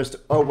blog post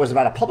was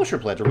about a publisher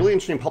pledge, a really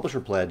interesting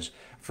publisher pledge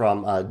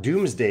from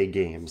Doomsday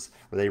Games,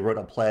 where they wrote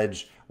a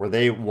pledge where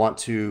they want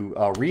to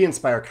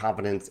re-inspire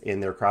confidence in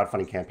their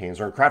crowdfunding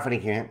campaigns, or in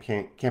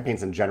crowdfunding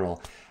campaigns in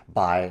general,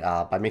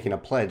 by making a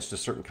pledge to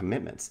certain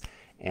commitments.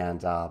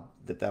 And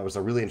that was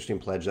a really interesting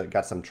pledge that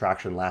got some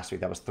traction last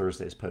week. That was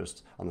Thursday's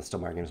post on the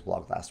Stonemaier Games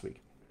blog last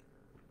week.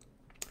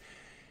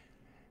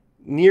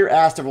 Near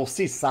asked if we'll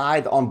see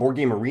Scythe on Board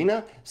Game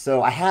Arena.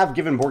 So I have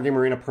given Board Game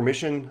Arena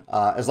permission,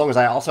 as long as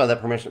I also have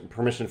that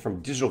permission from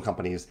digital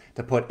companies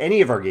to put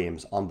any of our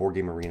games on Board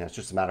Game Arena. It's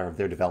just a matter of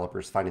their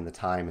developers finding the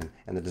time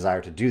and the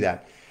desire to do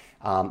that.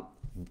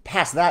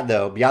 Past that,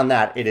 though, beyond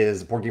that, it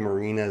is Board Game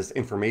Arena's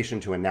information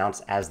to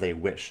announce as they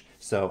wish.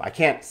 So I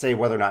can't say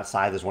whether or not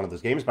Scythe is one of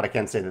those games, but I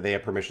can say that they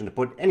have permission to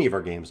put any of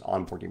our games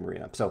on Board Game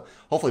Arena. So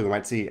hopefully we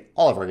might see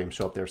all of our games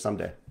show up there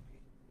someday.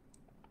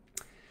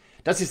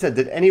 Dusty said,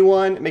 did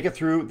anyone make it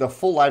through the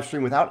full live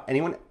stream without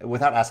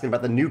asking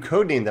about the new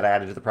code name that I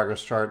added to the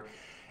progress chart?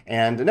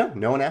 And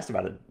no one asked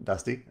about it,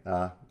 Dusty.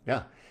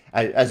 Yeah.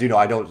 As you know,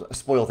 I don't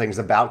spoil things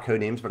about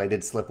code names, but I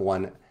did slip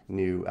one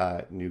new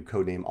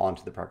code name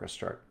onto the progress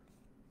chart.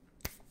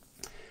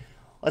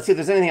 Let's see if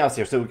there's anything else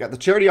here. So we've got the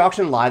charity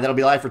auction live. That'll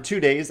be live for 2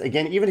 days.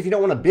 Again, even if you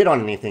don't want to bid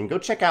on anything, go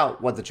check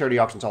out what the charity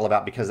auction is all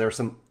about, because there are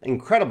some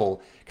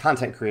incredible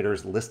content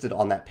creators listed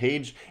on that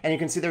page. And you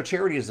can see their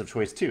charities of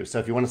choice too. So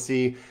if you want to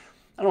see,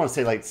 I don't want to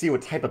say like see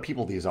what type of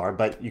people these are,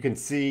 but you can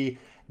see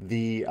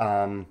the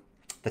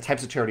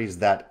types of charities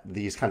that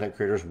these content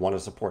creators want to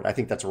support. I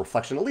think that's a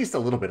reflection, at least a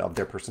little bit, of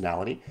their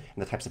personality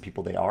and the types of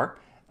people they are.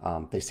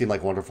 They seem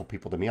like wonderful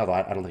people to me, although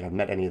I don't think I've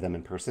met any of them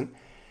in person.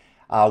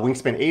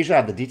 Wingspan Asia, I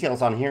have the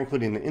details on here,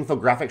 including an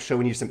infographic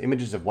showing you some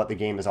images of what the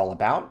game is all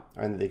about,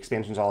 and the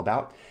expansion is all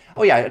about.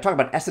 Oh yeah, I talk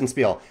about Essen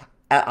Spiel.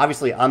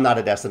 Obviously, I'm not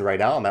at Essen right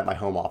now. I'm at my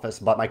home office,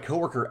 but my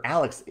coworker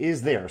Alex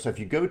is there. So if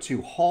you go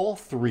to Hall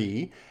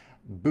 3,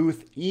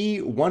 booth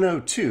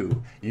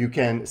E102, you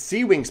can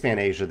see Wingspan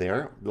Asia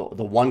there,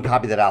 the one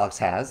copy that Alex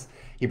has.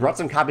 He brought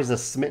some copies of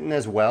Smitten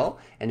as well,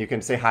 and you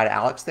can say hi to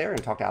Alex there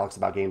and talk to Alex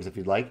about games if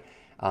you'd like.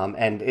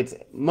 And it's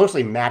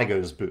mostly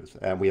Madigo's booth,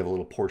 and we have a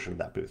little portion of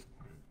that booth.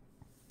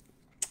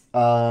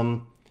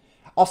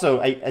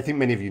 Also, I think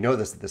many of you know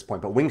this at this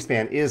point, but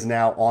Wingspan is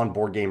now on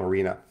Board Game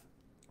Arena.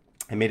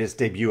 It made its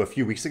debut a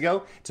few weeks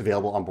ago. It's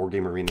available on Board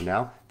Game Arena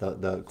now.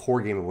 The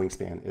core game of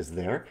Wingspan is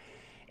there.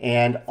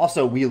 And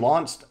also, we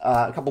launched,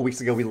 a couple weeks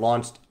ago, we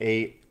launched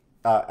a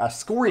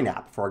scoring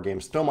app for our game,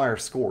 Stonemaier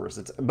Scores.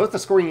 It's both a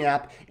scoring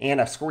app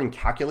and a scoring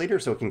calculator,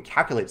 so it can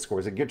calculate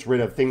scores. It gets rid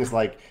of things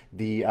like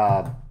the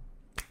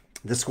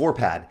the score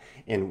pad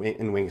in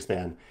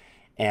Wingspan.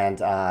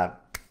 And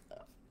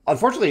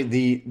unfortunately,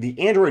 the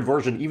Android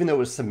version, even though it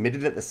was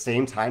submitted at the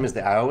same time as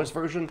the iOS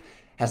version,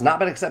 has not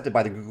been accepted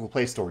by the Google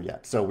Play Store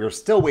yet. So we're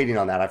still waiting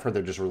on that. I've heard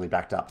they're just really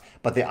backed up.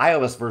 But the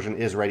iOS version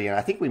is ready, and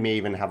I think we may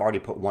even have already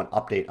put one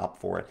update up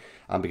for it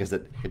because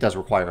it does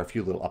require a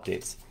few little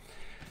updates.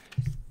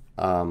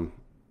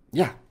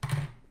 Yeah.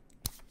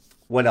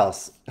 What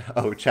else?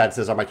 Oh, Chad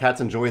says, are my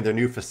cats enjoying their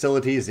new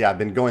facilities? Yeah, I've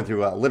been going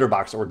through a litter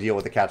box ordeal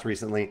with the cats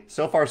recently.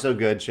 So far, so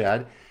good,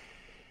 Chad.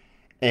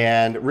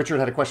 And Richard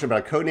had a question about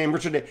a code name.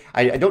 Richard,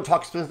 I don't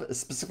talk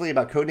specifically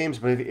about code names,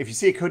 but if you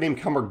see a code name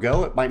come or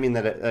go, it might mean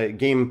that a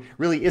game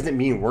really isn't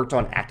being worked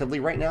on actively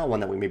right now, one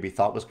that we maybe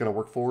thought was going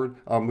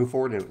to move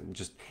forward, and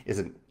just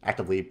isn't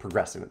actively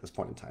progressing at this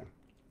point in time.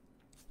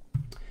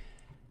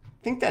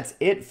 I think that's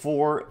it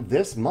for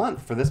this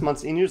month, for this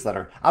month's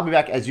e-newsletter. I'll be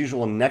back as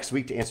usual next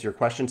week to answer your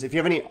questions. If you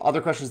have any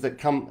other questions that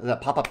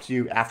pop up to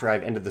you after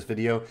I've ended this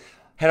video,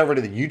 head over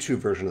to the YouTube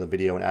version of the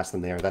video and ask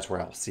them there. That's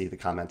where I'll see the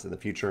comments in the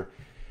future.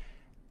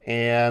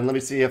 And let me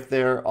see if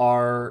there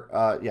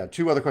are,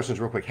 two other questions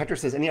real quick. Hector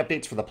says, any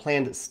updates for the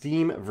planned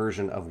Steam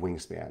version of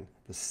Wingspan?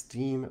 The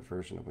Steam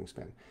version of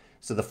Wingspan.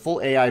 So the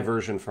full AI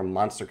version from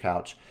Monster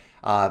Couch.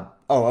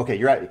 Okay,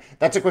 you're right.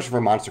 That's a question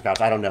for Monster Couch.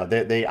 I don't know.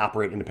 They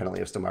operate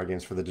independently of Stonemaier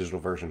Games for the digital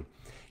version.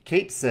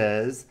 Kate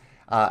says,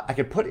 I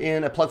could put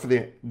in a plug for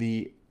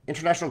the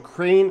International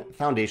Crane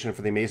Foundation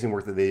for the amazing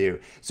work that they do.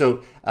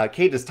 So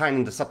Kate is tying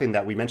into something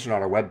that we mentioned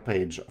on our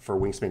webpage for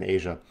Wingspan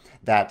Asia,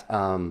 that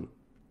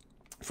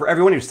for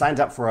everyone who signs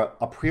up for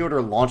a pre-order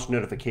launch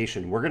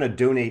notification, we're going to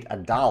donate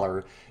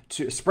 $1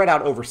 to spread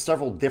out over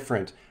several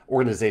different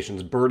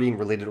organizations,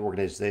 birding-related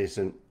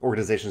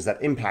organizations that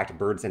impact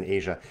birds in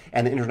Asia.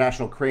 And the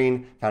International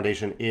Crane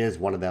Foundation is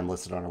one of them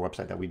listed on our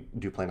website that we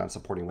do plan on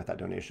supporting with that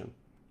donation.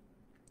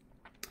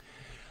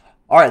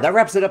 All right, that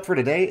wraps it up for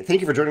today.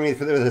 Thank you for joining me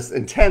for this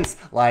intense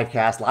live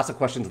cast. Lots of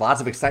questions,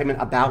 lots of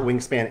excitement about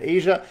Wingspan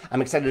Asia.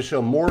 I'm excited to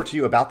show more to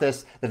you about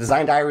this. The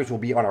design diaries will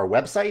be on our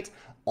website,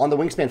 on the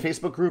Wingspan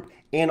Facebook group,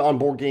 and on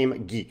Board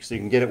Game Geek. So you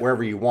can get it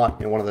wherever you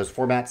want in one of those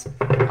formats.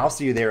 I'll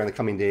see you there in the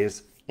coming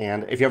days.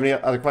 And if you have any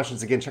other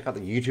questions, again, check out the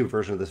YouTube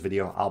version of this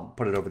video. I'll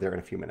put it over there in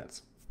a few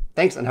minutes.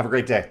 Thanks, and have a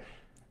great day.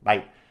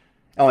 Bye.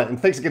 Oh, and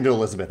thanks again to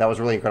Elizabeth. That was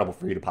really incredible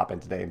for you to pop in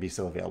today and be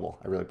so available.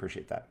 I really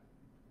appreciate that.